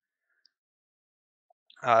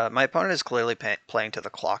 My opponent is clearly playing to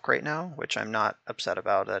the clock right now, which I'm not upset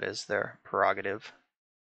about. That is their prerogative.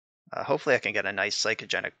 Hopefully I can get a nice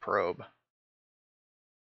psychogenic probe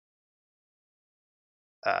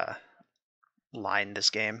line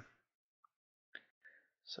this game.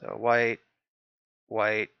 So white,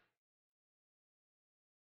 white,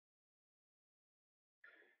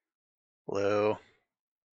 blue.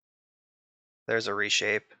 There's a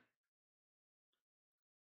reshape.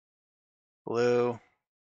 Blue.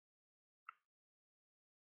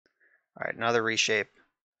 All right, another reshape.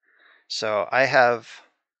 So I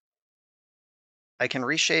can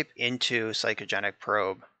reshape into psychogenic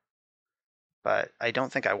probe, but I don't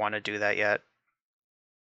think I want to do that yet.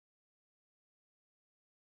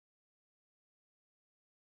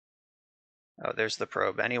 Oh, there's the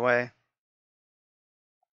probe anyway.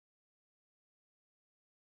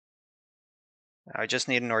 I just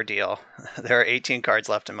need an ordeal. There are 18 cards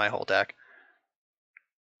left in my whole deck.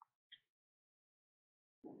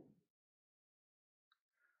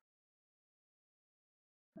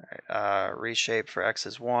 Alright, reshape for X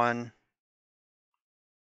is 1.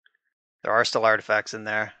 There are still artifacts in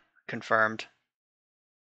there. Confirmed.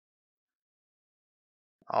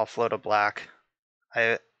 I'll float a black.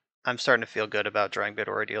 I'm starting to feel good about drawing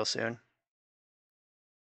Bitter Ordeal soon.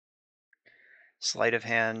 Sleight of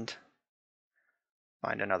hand.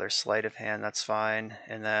 Find another sleight of hand, that's fine.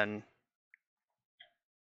 And then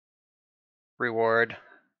reward.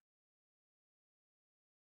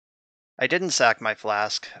 I didn't sack my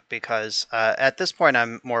flask because at this point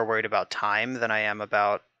I'm more worried about time than I am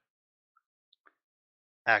about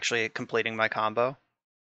actually completing my combo.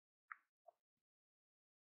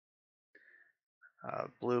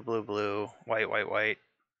 Blue, blue, blue, white, white, white.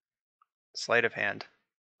 Sleight of hand.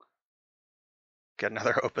 Get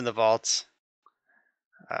another open the vaults.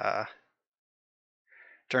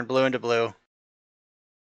 Turn blue into blue.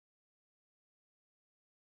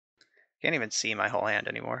 Can't even see my whole hand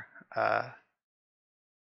anymore. I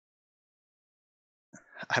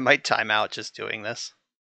might time out just doing this.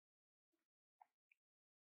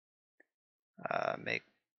 Make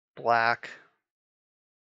black.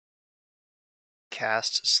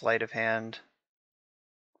 Cast sleight of hand.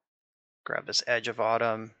 Grab this Edge of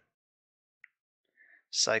Autumn.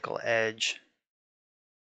 Cycle edge.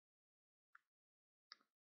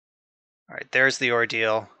 All right, there's the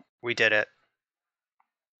ordeal. We did it.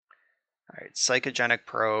 All right, psychogenic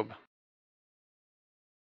probe.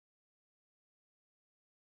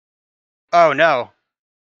 Oh no.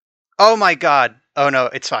 Oh my god. Oh no,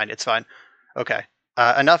 it's fine. It's fine. Okay.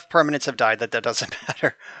 Enough permanents have died that doesn't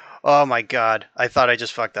matter. Oh my god. I thought I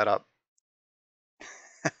just fucked that up.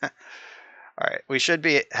 Alright, we should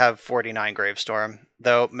have 49 Gravestorm,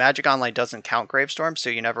 though Magic Online doesn't count Gravestorm,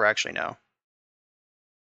 so you never actually know.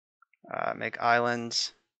 Make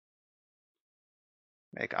islands.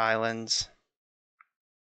 Make islands.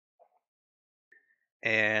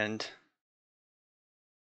 And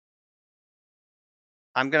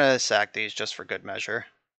I'm gonna sack these just for good measure.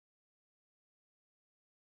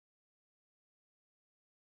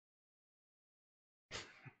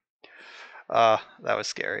 That was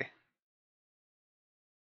scary.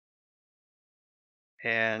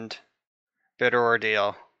 And Bitter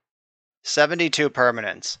Ordeal. 72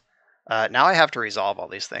 permanents. Now I have to resolve all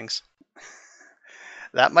these things.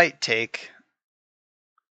 That might take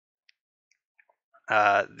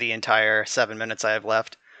the entire 7 minutes I have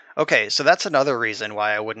left. Okay, so that's another reason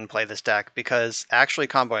why I wouldn't play this deck, because actually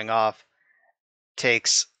comboing off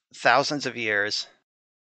takes thousands of years.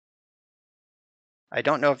 I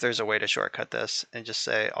don't know if there's a way to shortcut this and just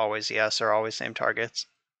say always yes or always same targets.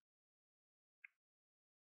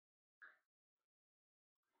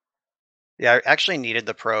 Yeah, I actually needed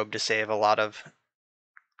the probe to save a lot of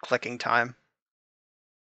clicking time.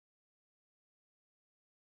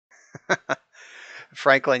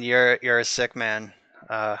 Franklin, you're a sick man.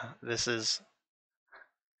 This is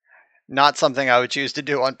not something I would choose to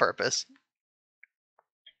do on purpose.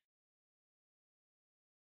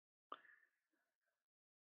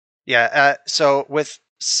 Yeah, so with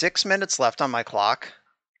 6 minutes left on my clock,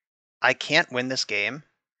 I can't win this game,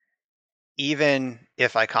 even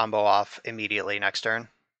if I combo off immediately next turn,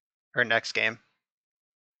 or next game.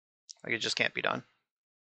 Like, it just can't be done.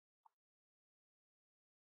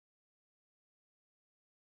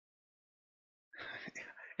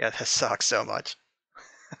 Yeah, this sucks so much.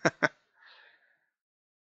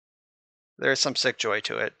 There's some sick joy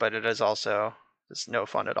to it, but it is also just no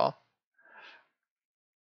fun at all.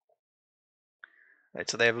 Right,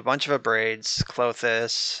 so they have a bunch of Abrades,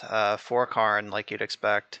 Clothis, 4 Karn, like you'd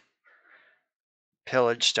expect.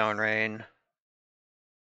 Pillage, Stone Rain,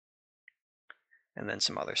 and then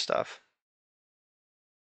some other stuff.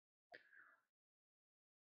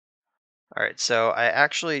 All right, so I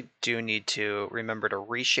actually do need to remember to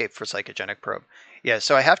reshape for Psychogenic Probe. Yeah,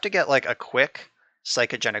 so I have to get like a quick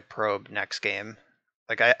Psychogenic Probe next game.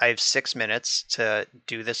 Like I have 6 minutes to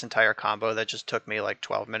do this entire combo that just took me like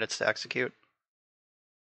 12 minutes to execute.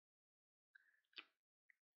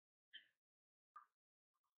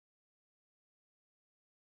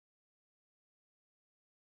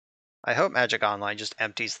 I hope Magic Online just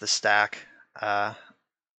empties the stack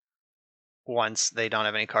once they don't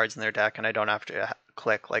have any cards in their deck and I don't have to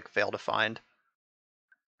click like fail to find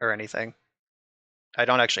or anything. I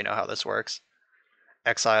don't actually know how this works.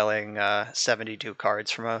 Exiling 72 cards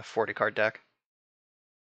from a 40 card deck.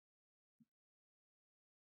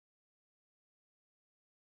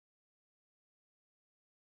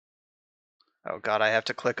 Oh god, I have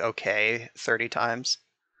to click OK 30 times.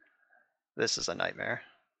 This is a nightmare.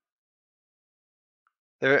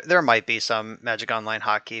 There might be some Magic Online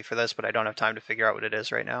hotkey for this, but I don't have time to figure out what it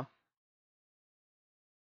is right now.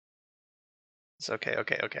 It's okay.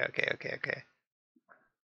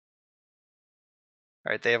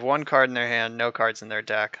 Alright, they have one card in their hand, no cards in their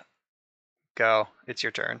deck. Go. It's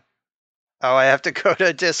your turn. Oh, I have to go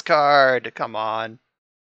to discard. Come on.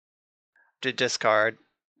 To discard.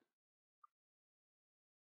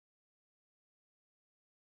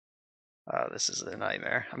 Oh, this is a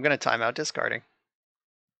nightmare. I'm going to time out discarding.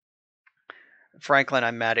 Franklin,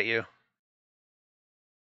 I'm mad at you.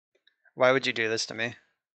 Why would you do this to me?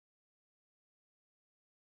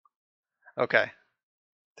 Okay.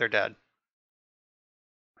 They're dead.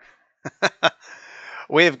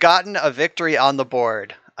 We've gotten a victory on the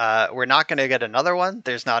board. We're not going to get another one.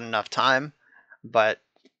 There's not enough time, but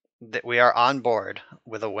we are on board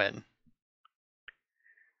with a win.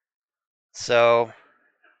 So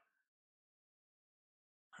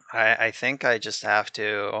I think I just have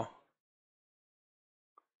to...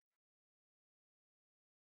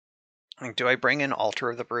 Do I bring in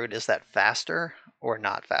Altar of the Brood? Is that faster or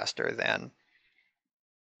not faster than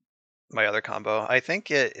my other combo? I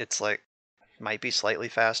think it's like, might be slightly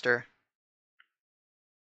faster.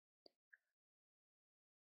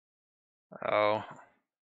 Oh.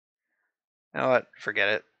 You know what? Forget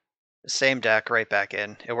it. Same deck, right back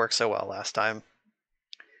in. It worked so well last time.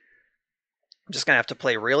 I'm just going to have to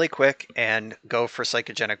play really quick and go for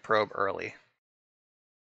Psychogenic Probe early.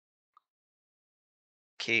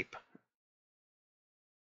 Keep.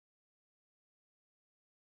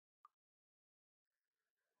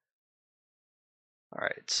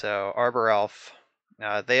 Alright, so Arbor Elf.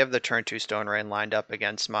 They have the turn 2 Stone Rain lined up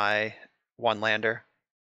against my 1-lander.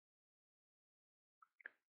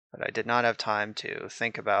 But I did not have time to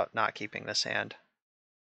think about not keeping this hand.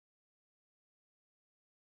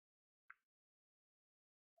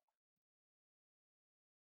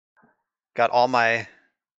 Got all my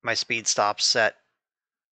speed stops set.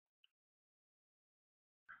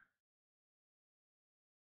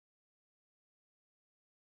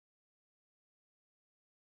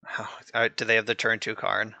 Oh, do they have the turn 2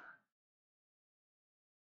 Karn?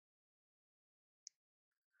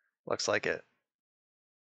 Looks like it.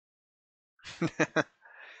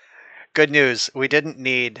 Good news. We didn't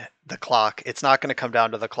need the clock. It's not going to come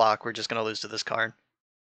down to the clock. We're just going to lose to this Karn.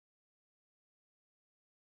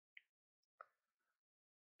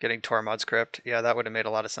 Getting Tormod's Crypt. Yeah, that would have made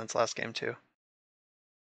a lot of sense last game too.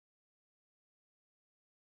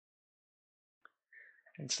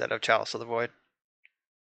 Instead of Chalice of the Void.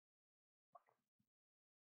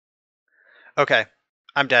 Okay,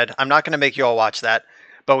 I'm dead. I'm not going to make you all watch that.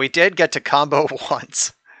 But we did get to combo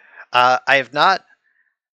once. I have not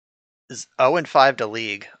 0-5 to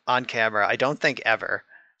League on camera. I don't think ever.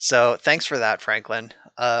 So thanks for that, Franklin.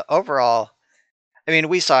 Overall, I mean,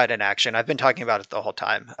 we saw it in action. I've been talking about it the whole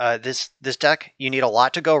time. This deck, you need a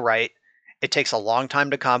lot to go right. It takes a long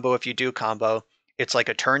time to combo if you do combo. It's like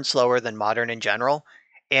a turn slower than Modern in general.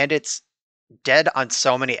 And it's dead on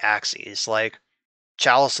so many axes, like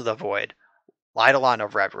Chalice of the Void, Eidolon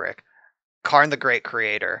of Rhetoric, Karn the Great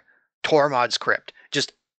Creator, Tormod's Crypt.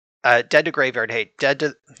 Just dead to Graveyard Hate, dead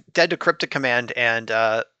to Cryptic Command, and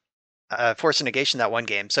Force of Negation that one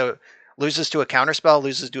game. So loses to a counterspell,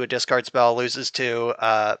 loses to a discard spell, loses to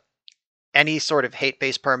any sort of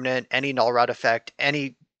hate-based permanent, any Null Rod effect,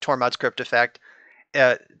 any Tormod's Crypt effect.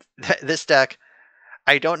 This deck,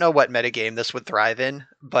 I don't know what metagame this would thrive in,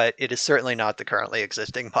 but it is certainly not the currently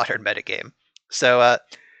existing modern metagame. So,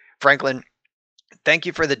 Franklin, thank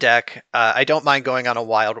you for the deck. I don't mind going on a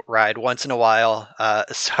wild ride once in a while.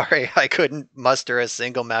 Sorry, I couldn't muster a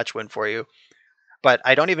single match win for you. But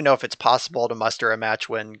I don't even know if it's possible to muster a match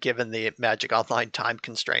win given the Magic Online time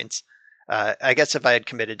constraints. I guess if I had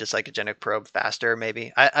committed to Psychogenic Probe faster,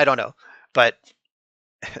 maybe. I don't know. But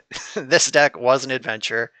this deck was an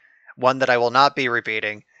adventure, one that I will not be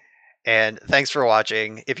repeating. And thanks for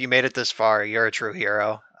watching. If you made it this far, you're a true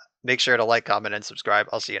hero. Make sure to like, comment, and subscribe.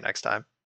 I'll see you next time.